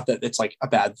not that it's like a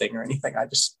bad thing or anything. I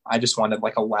just wanted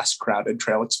like a less crowded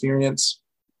trail experience,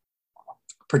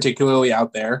 particularly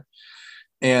out there.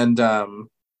 And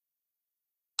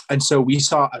so we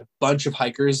saw a bunch of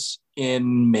hikers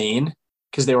in Maine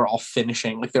because they were all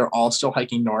finishing, like they're all still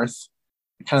hiking north,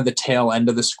 kind of the tail end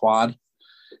of the squad.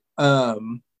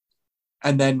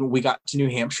 And then we got to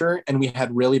New Hampshire and we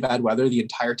had really bad weather the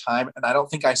entire time. And I don't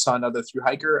think I saw another thru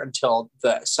hiker until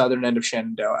the southern end of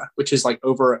Shenandoah, which is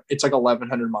it's like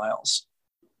 1,100 miles,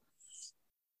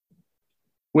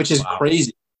 which is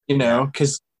crazy,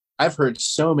 because I've heard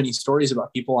so many stories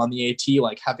about people on the AT,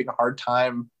 like having a hard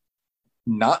time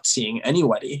not seeing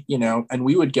anybody, and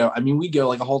we'd go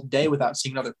like a whole day without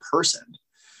seeing another person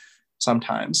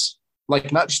sometimes,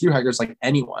 like not just thru hikers, like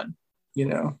anyone,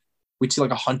 we'd see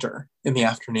like a hunter in the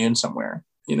afternoon somewhere,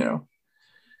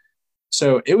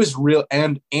 so it was real.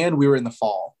 And we were in the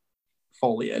fall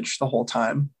foliage the whole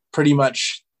time, pretty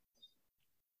much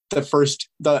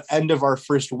the end of our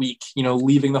first week,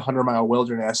 leaving the 100-mile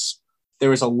wilderness,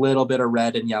 there was a little bit of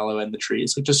red and yellow in the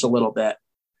trees, like just a little bit.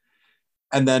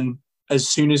 And then as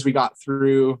soon as we got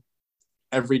through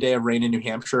every day of rain in New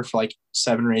Hampshire for like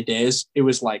 7 or 8 days, it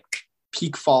was like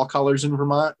peak fall colors in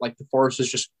Vermont. Like the forest was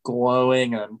just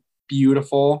glowing and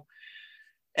beautiful.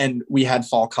 And we had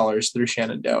fall colors through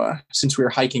Shenandoah since we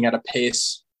were hiking at a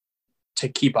pace to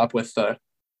keep up with the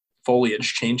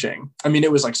foliage changing. I mean,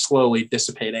 it was like slowly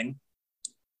dissipating,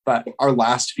 but our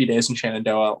last few days in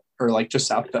Shenandoah, or like just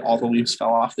south of it, all the leaves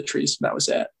fell off the trees. And that was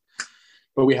it.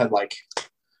 but we had like,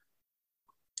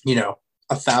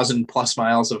 1,000+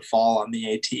 miles of fall on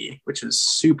the AT, which is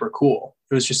super cool.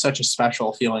 It was just such a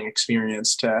special feeling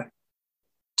experience to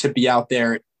be out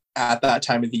there at that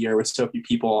time of the year with so few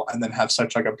people and then have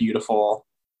such like a beautiful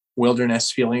wilderness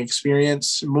feeling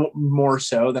experience, more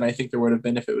so than I think there would have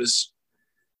been if it was,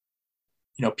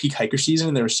 peak hiker season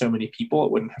and there were so many people.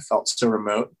 It wouldn't have felt so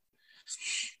remote.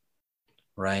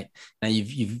 Right. Now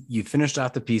you've finished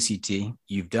off the PCT,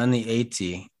 you've done the AT.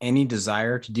 Any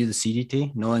desire to do the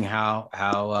CDT, knowing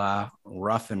how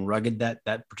rough and rugged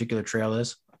that particular trail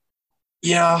is?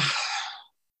 Yeah.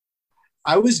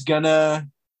 I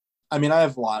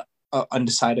have a lot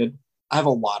undecided. I have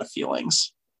a lot of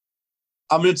feelings.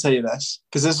 I'm going to tell you this,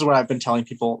 because this is what I've been telling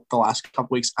people the last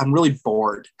couple weeks. I'm really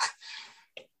bored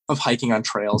of hiking on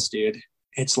trails, dude.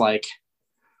 It's like,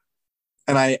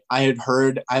 and I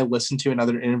listened to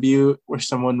another interview where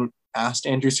someone asked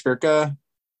Andrew Skirka,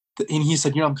 and he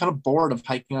said, I'm kind of bored of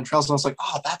hiking on trails. And I was like,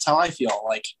 oh, that's how I feel.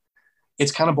 Like,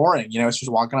 it's kind of boring. It's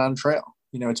just walking on a trail.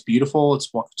 It's beautiful.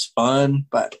 It's fun,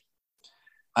 but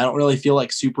I don't really feel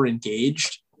like super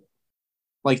engaged.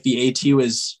 Like the AT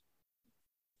was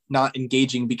not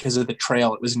engaging because of the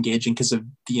trail. It was engaging because of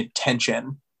the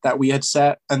intention that we had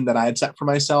set and that I had set for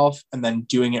myself. And then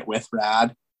doing it with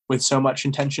Rad with so much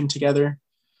intention together.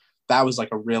 That was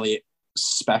like a really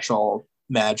special,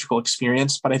 magical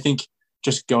experience. But I think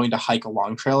just going to hike a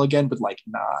long trail again would like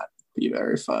not be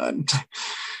very fun.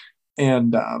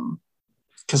 And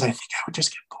because I think I would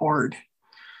just get bored.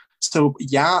 So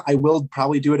yeah, I will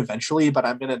probably do it eventually, but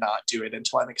I'm going to not do it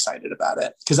until I'm excited about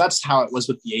it. Because that's how it was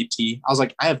with the AT. I was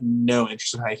like, I have no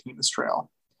interest in hiking this trail.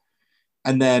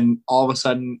 And then all of a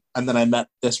sudden, I met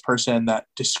this person that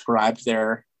described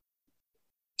their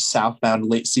southbound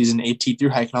late season AT through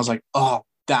hike. And I was like, oh,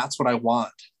 that's what I want.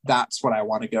 That's what I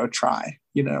want to go try.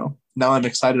 Now I'm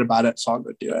excited about it. So I'll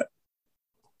go do it.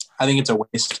 I think it's a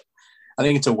waste. I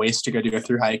think it's a waste to go do a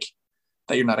through hike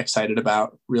that you're not excited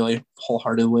about really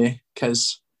wholeheartedly,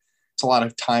 because it's a lot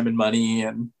of time and money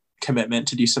and commitment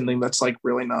to do something that's like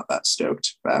really not that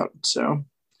stoked about. So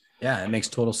yeah, it makes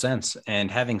total sense.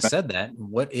 And having said that,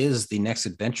 what is the next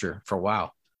adventure for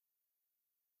WOW?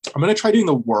 I'm going to try doing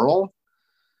the Whirl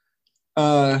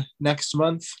next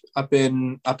month up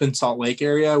in Salt Lake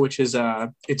area, which is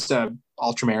it's a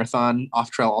ultra marathon, off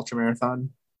trail ultra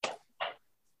marathon.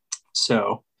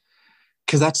 So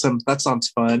because that sounds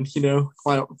fun,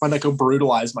 why not go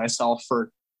brutalize myself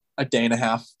for a day and a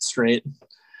half straight?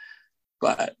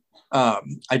 But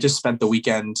I just spent the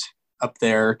weekend up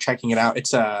there checking it out.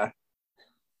 It's you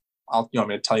want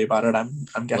me to tell you about it? I'm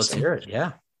guessing. Let's hear it.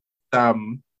 Yeah.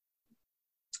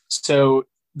 So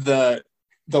the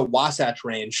Wasatch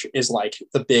Range is like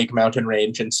the big mountain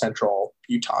range in central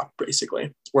Utah,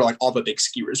 basically, where like all the big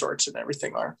ski resorts and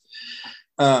everything are.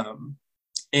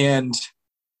 And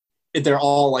they're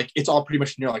all like, it's all pretty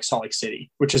much near like Salt Lake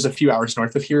City, which is a few hours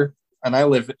north of here. And I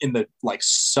live in the like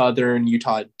southern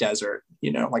Utah desert,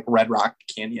 like Red Rock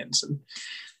canyons. And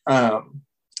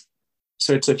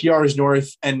so it's a few hours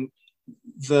north. And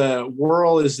the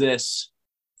Whirl is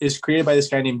created by this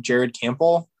guy named Jared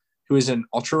Campbell, who is an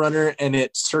ultra runner, and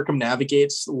it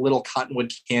circumnavigates Little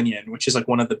Cottonwood Canyon, which is like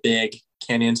one of the big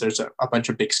canyons. There's a bunch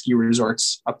of big ski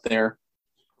resorts up there.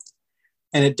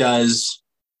 And it does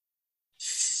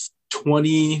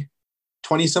 20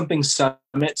 something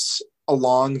summits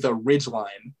along the ridge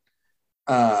line.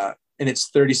 And it's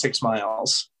 36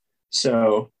 miles.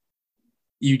 So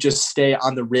you just stay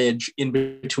on the ridge in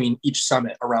between each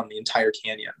summit around the entire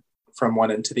canyon from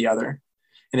one end to the other.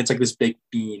 And it's like this big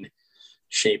bean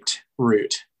shaped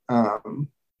route. And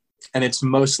it's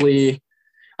mostly,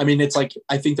 it's like,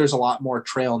 I think there's a lot more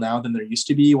trail now than there used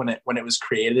to be when it was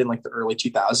created in like the early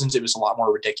 2000s. It was a lot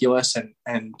more ridiculous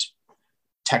and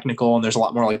technical, and there's a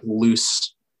lot more like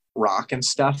loose rock and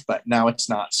stuff, but now it's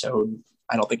not. So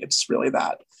I don't think it's really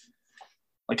that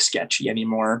like sketchy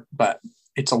anymore, but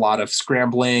it's a lot of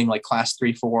scrambling, like class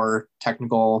 3-4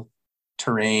 technical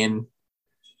terrain.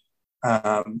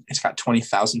 It's got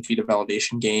 20,000 feet of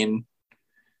elevation gain.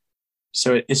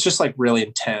 So it's just like really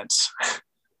intense.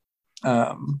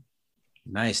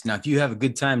 Nice. Now, if you have a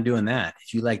good time doing that,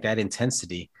 if you like that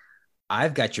intensity,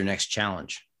 I've got your next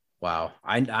challenge. Wow.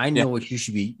 I know what you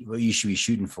should be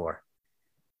shooting for.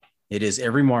 It is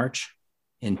every March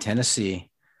in Tennessee,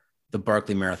 the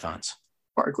Barkley Marathons.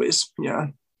 Barkley's. Yeah.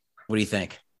 What do you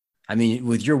think?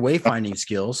 With your wayfinding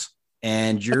skills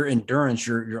and your endurance,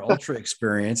 your ultra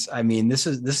experience, this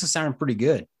is sounding pretty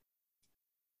good.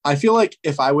 I feel like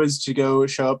if I was to go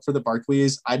show up for the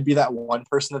Barkleys, I'd be that one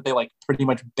person that they like pretty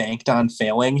much banked on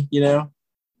failing,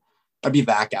 I'd be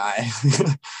that guy.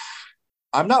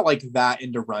 I'm not like that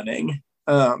into running.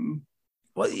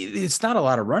 Well, it's not a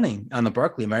lot of running on the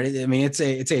Barkley, right? I mean, it's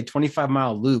a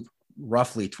 25-mile loop,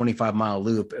 roughly 25-mile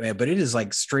loop, but it is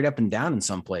like straight up and down in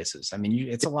some places. I mean,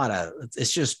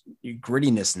 it's just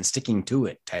grittiness and sticking to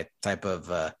it type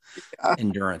of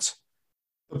endurance.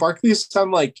 The Barkleys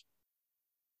sound like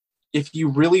if you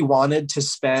really wanted to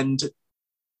spend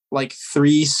like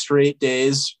 3 straight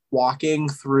days walking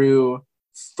through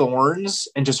thorns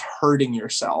and just hurting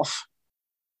yourself,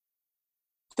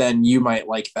 then you might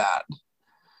like that.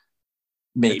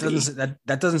 Maybe that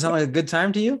doesn't sound like a good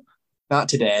time to you. Not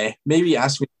today. Maybe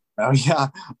ask me. Oh yeah,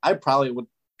 I probably would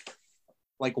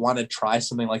like want to try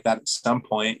something like that at some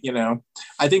point. You know,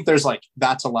 I think there's like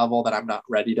that's a level that I'm not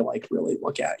ready to like really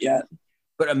look at yet.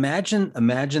 But imagine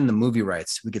the movie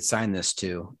rights we could sign this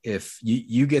to. If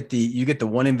you get the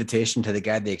one invitation to the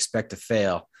guy they expect to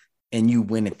fail, and you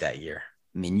win it that year.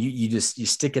 I mean, you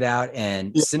stick it out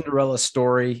and Cinderella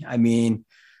story. I mean,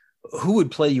 who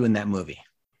would play you in that movie?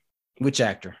 Which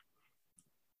actor?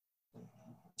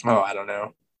 Oh, I don't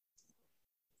know.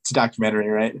 It's a documentary,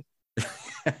 right?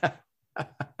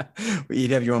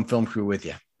 You'd have your own film crew with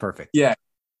you. Perfect. Yeah.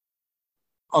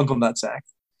 Uncle Nutsack.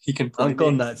 He can play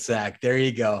Uncle me. Nutsack. There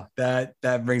you go.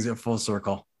 That brings it full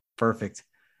circle. Perfect.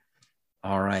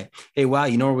 All right. Hey, wow.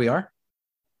 You know where we are?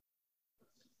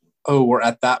 Oh, we're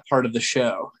at that part of the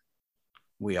show.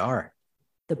 We are.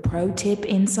 The pro tip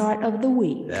insight of the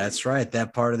week. That's right.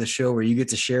 That part of the show where you get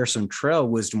to share some trail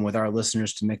wisdom with our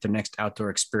listeners to make their next outdoor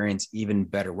experience even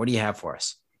better. What do you have for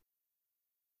us?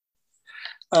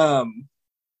 Yeah,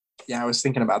 I was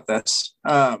thinking about this.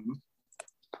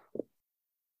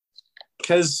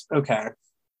 Because, okay.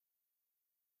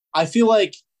 I feel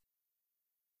like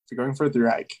if you're going for a thru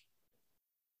hike,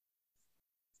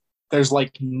 there's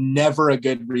like never a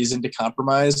good reason to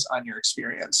compromise on your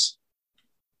experience.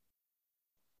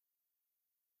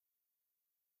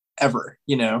 Ever,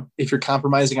 you know, if you're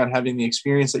compromising on having the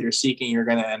experience that you're seeking, you're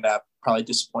going to end up probably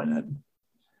disappointed.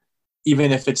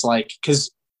 Even if it's like,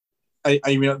 because I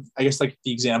guess like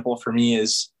the example for me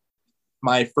is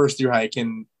my first thru hike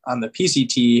on the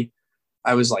PCT.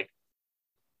 I was like,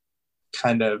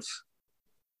 I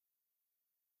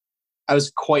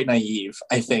was quite naive,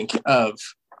 I think, of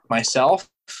myself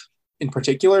in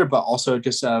particular, but also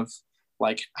just of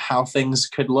like how things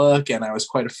could look. And I was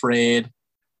quite afraid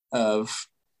of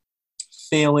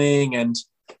failing.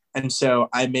 And so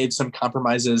I made some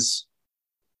compromises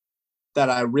that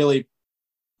I really,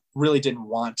 really didn't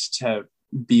want to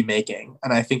be making.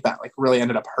 And I think that like really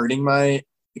ended up hurting my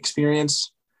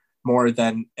experience more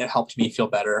than it helped me feel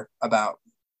better about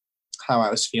how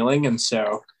I was feeling. And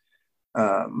so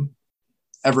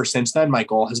ever since then, my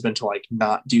goal has been to like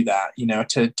not do that, you know,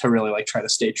 to really like try to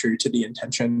stay true to the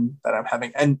intention that I'm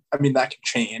having. And I mean, that can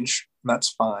change. That's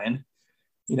fine.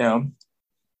 You know,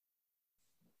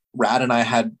 Rad and I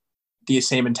had the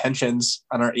same intentions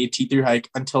on our AT thru hike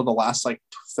until the last like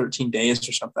 13 days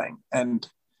or something. And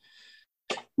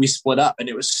we split up and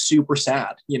it was super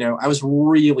sad. You know, I was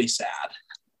really sad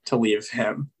to leave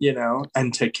him, you know,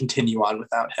 and to continue on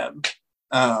without him.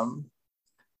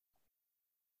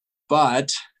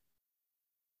 But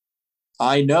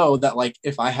I know that like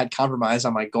if I had compromised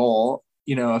on my goal,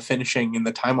 you know, of finishing in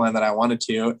the timeline that I wanted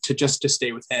to just to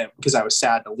stay with him because I was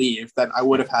sad to leave, then I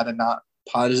would have had a not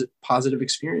positive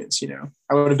experience. You know,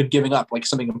 I would have been giving up like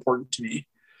something important to me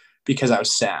because I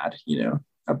was sad, you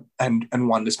know, and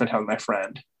wanted to spend time with my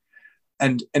friend.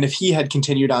 And if he had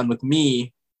continued on with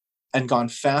me and gone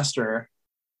faster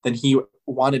than he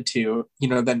wanted to, you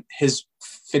know, then his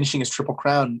finishing his Triple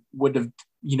Crown would have,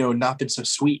 you know, not been so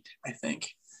sweet. I think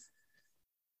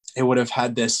it would have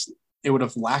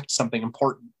lacked something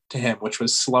important to him, which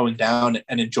was slowing down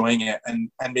and enjoying it and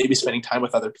maybe spending time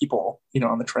with other people, you know,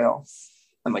 on the trail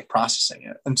and like processing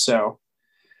it. And so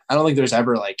I don't think there's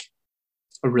ever like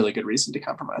a really good reason to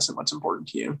compromise on what's important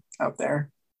to you out there,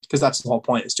 because that's the whole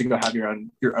point, is to go have your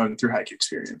own thru hike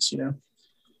experience, you know?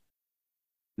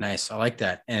 Nice. I like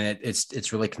that. And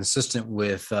it's really consistent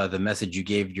with the message you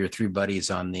gave your 3 buddies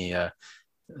on the,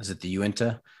 was it the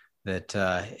Uinta? That,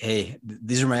 hey,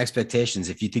 these are my expectations.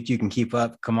 If you think you can keep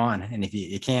up, come on. And if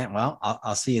you can't, well,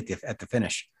 I'll see you at the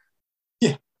finish.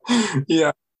 Yeah.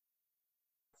 Yeah.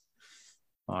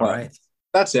 All right.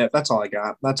 That's it. That's all I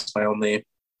got. That's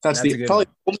the probably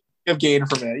of gain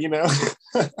from it, you know?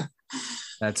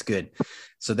 That's good.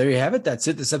 So there you have it. That's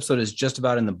it. This episode is just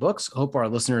about in the books. Hope our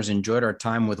listeners enjoyed our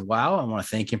time with Wow. I want to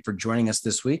thank him for joining us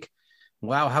this week.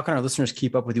 Wow. How can our listeners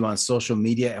keep up with you on social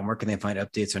media, and where can they find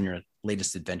updates on your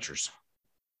latest adventures?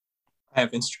 I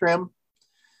have Instagram.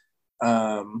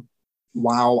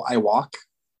 Wow, I walk,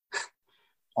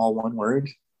 all one word.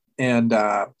 And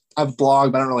I have a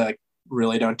blog, but I don't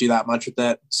really don't do that much with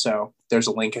it. So there's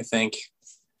a link, I think,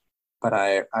 but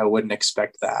I wouldn't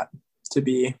expect that to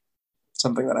be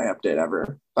something that I update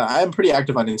ever. But I'm pretty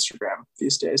active on Instagram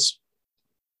these days.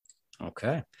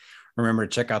 Okay. Remember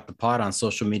to check out the pod on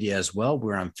social media as well.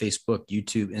 We're on Facebook,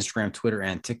 YouTube, Instagram, Twitter,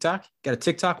 and TikTok. Got a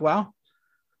TikTok? Wow.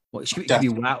 Well, it could be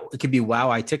wow. It could be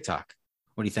wow. I TikTok.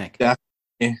 What do you think?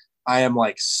 Definitely. I am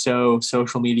like so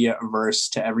social media averse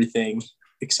to everything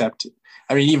except,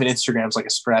 I mean, even Instagram's like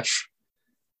a stretch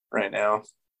right now.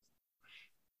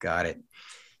 Got it.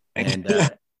 And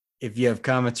if you have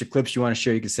comments or clips you want to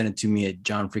share, you can send it to me at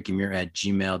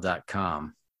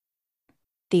johnfreakinmuir@gmail.com.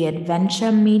 The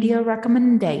Adventure Media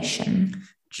Recommendation.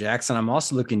 Jackson, I'm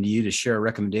also looking to you to share a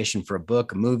recommendation for a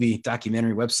book, a movie,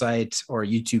 documentary, website, or a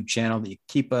YouTube channel that you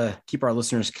keep our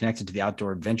listeners connected to the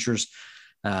outdoor adventures.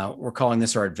 We're calling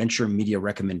this our Adventure Media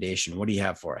Recommendation. What do you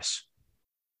have for us?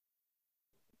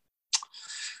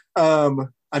 I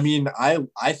mean, I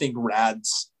think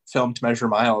Rad's Film to Measure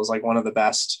Mile is like one of the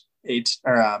best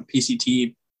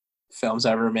PCT films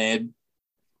ever made.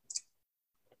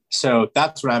 So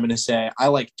that's what I'm going to say.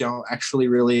 I don't actually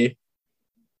really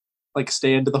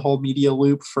stay into the whole media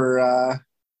loop for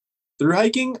through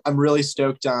hiking. I'm really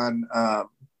stoked on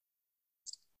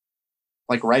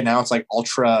right now it's like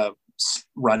ultra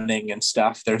running and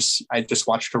stuff. I just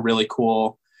watched a really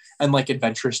cool and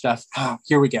adventure stuff.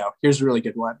 Here we go. Here's a really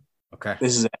good one. Okay.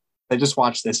 This is it. I just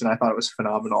watched this and I thought it was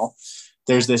phenomenal.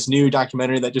 There's this new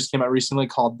documentary that just came out recently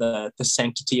called The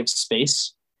Sanctity of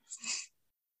Space,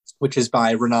 which is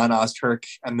by Renan Ozturk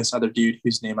and this other dude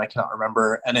whose name I cannot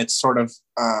remember. And it's sort of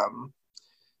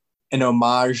an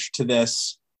homage to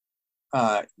this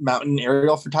mountain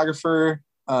aerial photographer,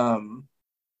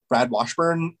 Brad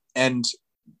Washburn. And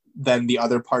then the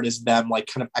other part is them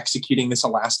kind of executing this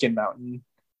Alaskan mountain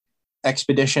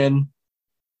expedition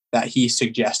that he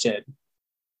suggested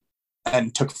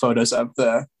and took photos of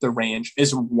the range.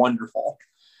 Is wonderful.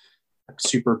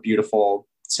 Super beautiful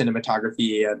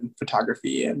cinematography and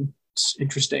photography and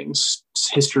interesting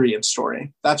history and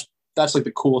story. That's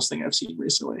the coolest thing I've seen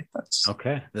recently. That's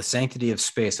okay. The Sanctity of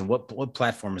Space. And what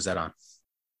platform is that on?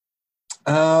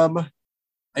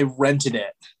 I rented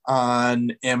it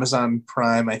on Amazon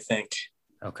Prime, I think.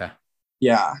 Okay.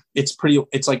 Yeah, it's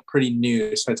pretty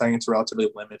new, so I think it's relatively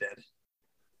limited.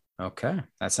 Okay,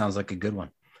 that sounds like a good one.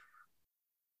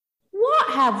 What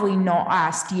have we not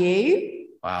asked you?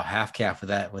 Wow, half calf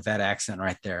with that accent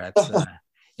right there.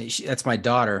 That's my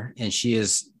daughter, and she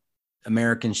is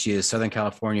American. She is Southern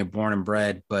California born and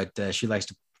bred, but she likes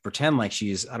to pretend like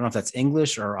she's, I don't know if that's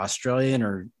English or Australian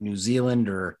or New Zealand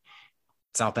or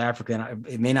South African.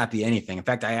 It may not be anything. In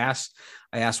fact, I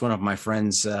asked one of my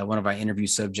friends, one of my interview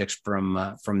subjects from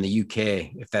the UK,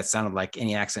 if that sounded like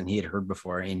any accent he had heard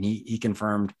before, and he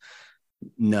confirmed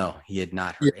no, he had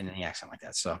not heard any accent like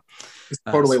that. So it's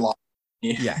totally lost.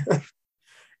 Yeah.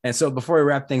 And so before we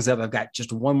wrap things up, I've got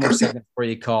just one more segment for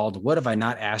you called "What Have I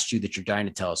Not Asked You That You're Dying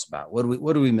to Tell Us About?"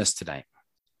 What do we miss tonight?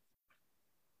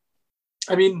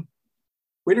 I mean,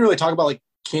 we didn't really talk about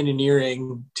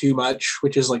canyoneering too much,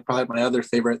 which is probably my other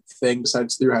favorite thing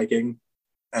besides through hiking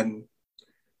and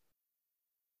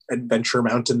adventure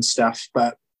mountain stuff.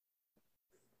 But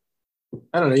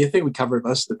I don't know. You think we covered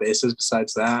most of the bases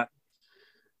besides that?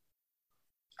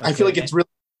 Okay. I feel like it's really,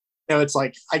 it's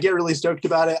I get really stoked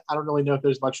about it. I don't really know if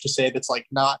there's much to say that's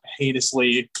not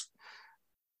heinously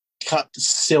cut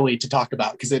silly to talk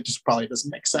about because it just probably doesn't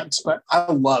make sense. But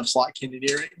I love slot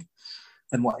canyoneering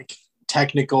and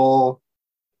technical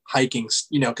hiking,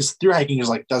 because through hiking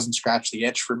is doesn't scratch the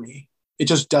itch for me. It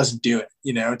just doesn't do it.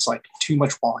 It's too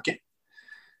much walking.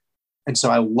 And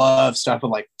so I love stuff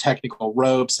with technical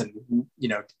ropes and,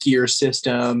 gear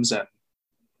systems and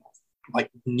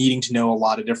needing to know a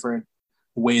lot of different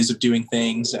ways of doing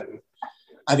things. And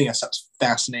I think that stuff's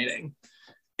fascinating.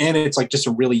 And it's just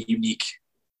a really unique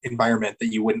environment that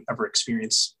you wouldn't ever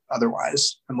experience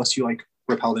otherwise, unless you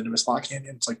rappelled into a slot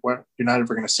canyon. It's what, you're not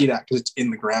ever going to see that because it's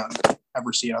in the ground. You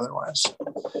ever see it otherwise.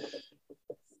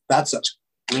 That stuff's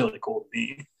really cool to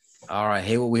me. All right.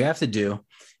 Hey, what we have to do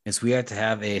is we have to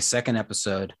have a second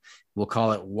episode. We'll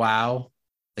call it Wow,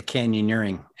 the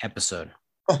Canyoneering episode.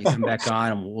 You come back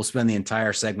on and we'll spend the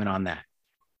entire segment on that.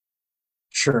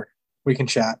 Sure. We can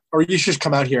chat. Or you should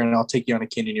come out here and I'll take you on a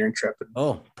canyoneering trip.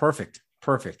 Oh, perfect.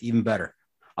 Perfect. Even better.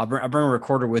 I'll bring a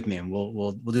recorder with me and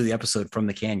we'll do the episode from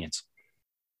the canyons.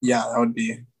 Yeah, that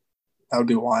would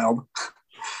be wild.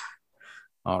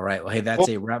 All right. Well, hey, that's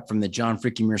a wrap from the John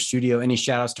Freaking Muir studio. Any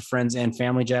shout outs to friends and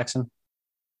family, Jackson?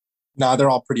 No, they're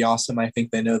all pretty awesome. I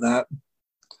think they know that.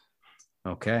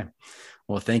 Okay.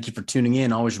 Well, thank you for tuning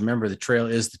in. Always remember the trail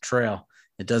is the trail.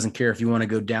 It doesn't care if you want to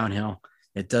go downhill.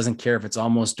 It doesn't care if it's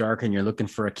almost dark and you're looking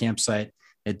for a campsite.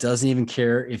 It doesn't even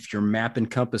care if your map and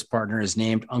compass partner is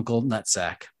named Uncle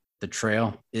Nutsack. The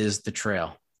trail is the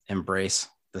trail. Embrace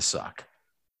the suck.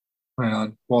 Right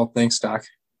on. Well, thanks, Doc.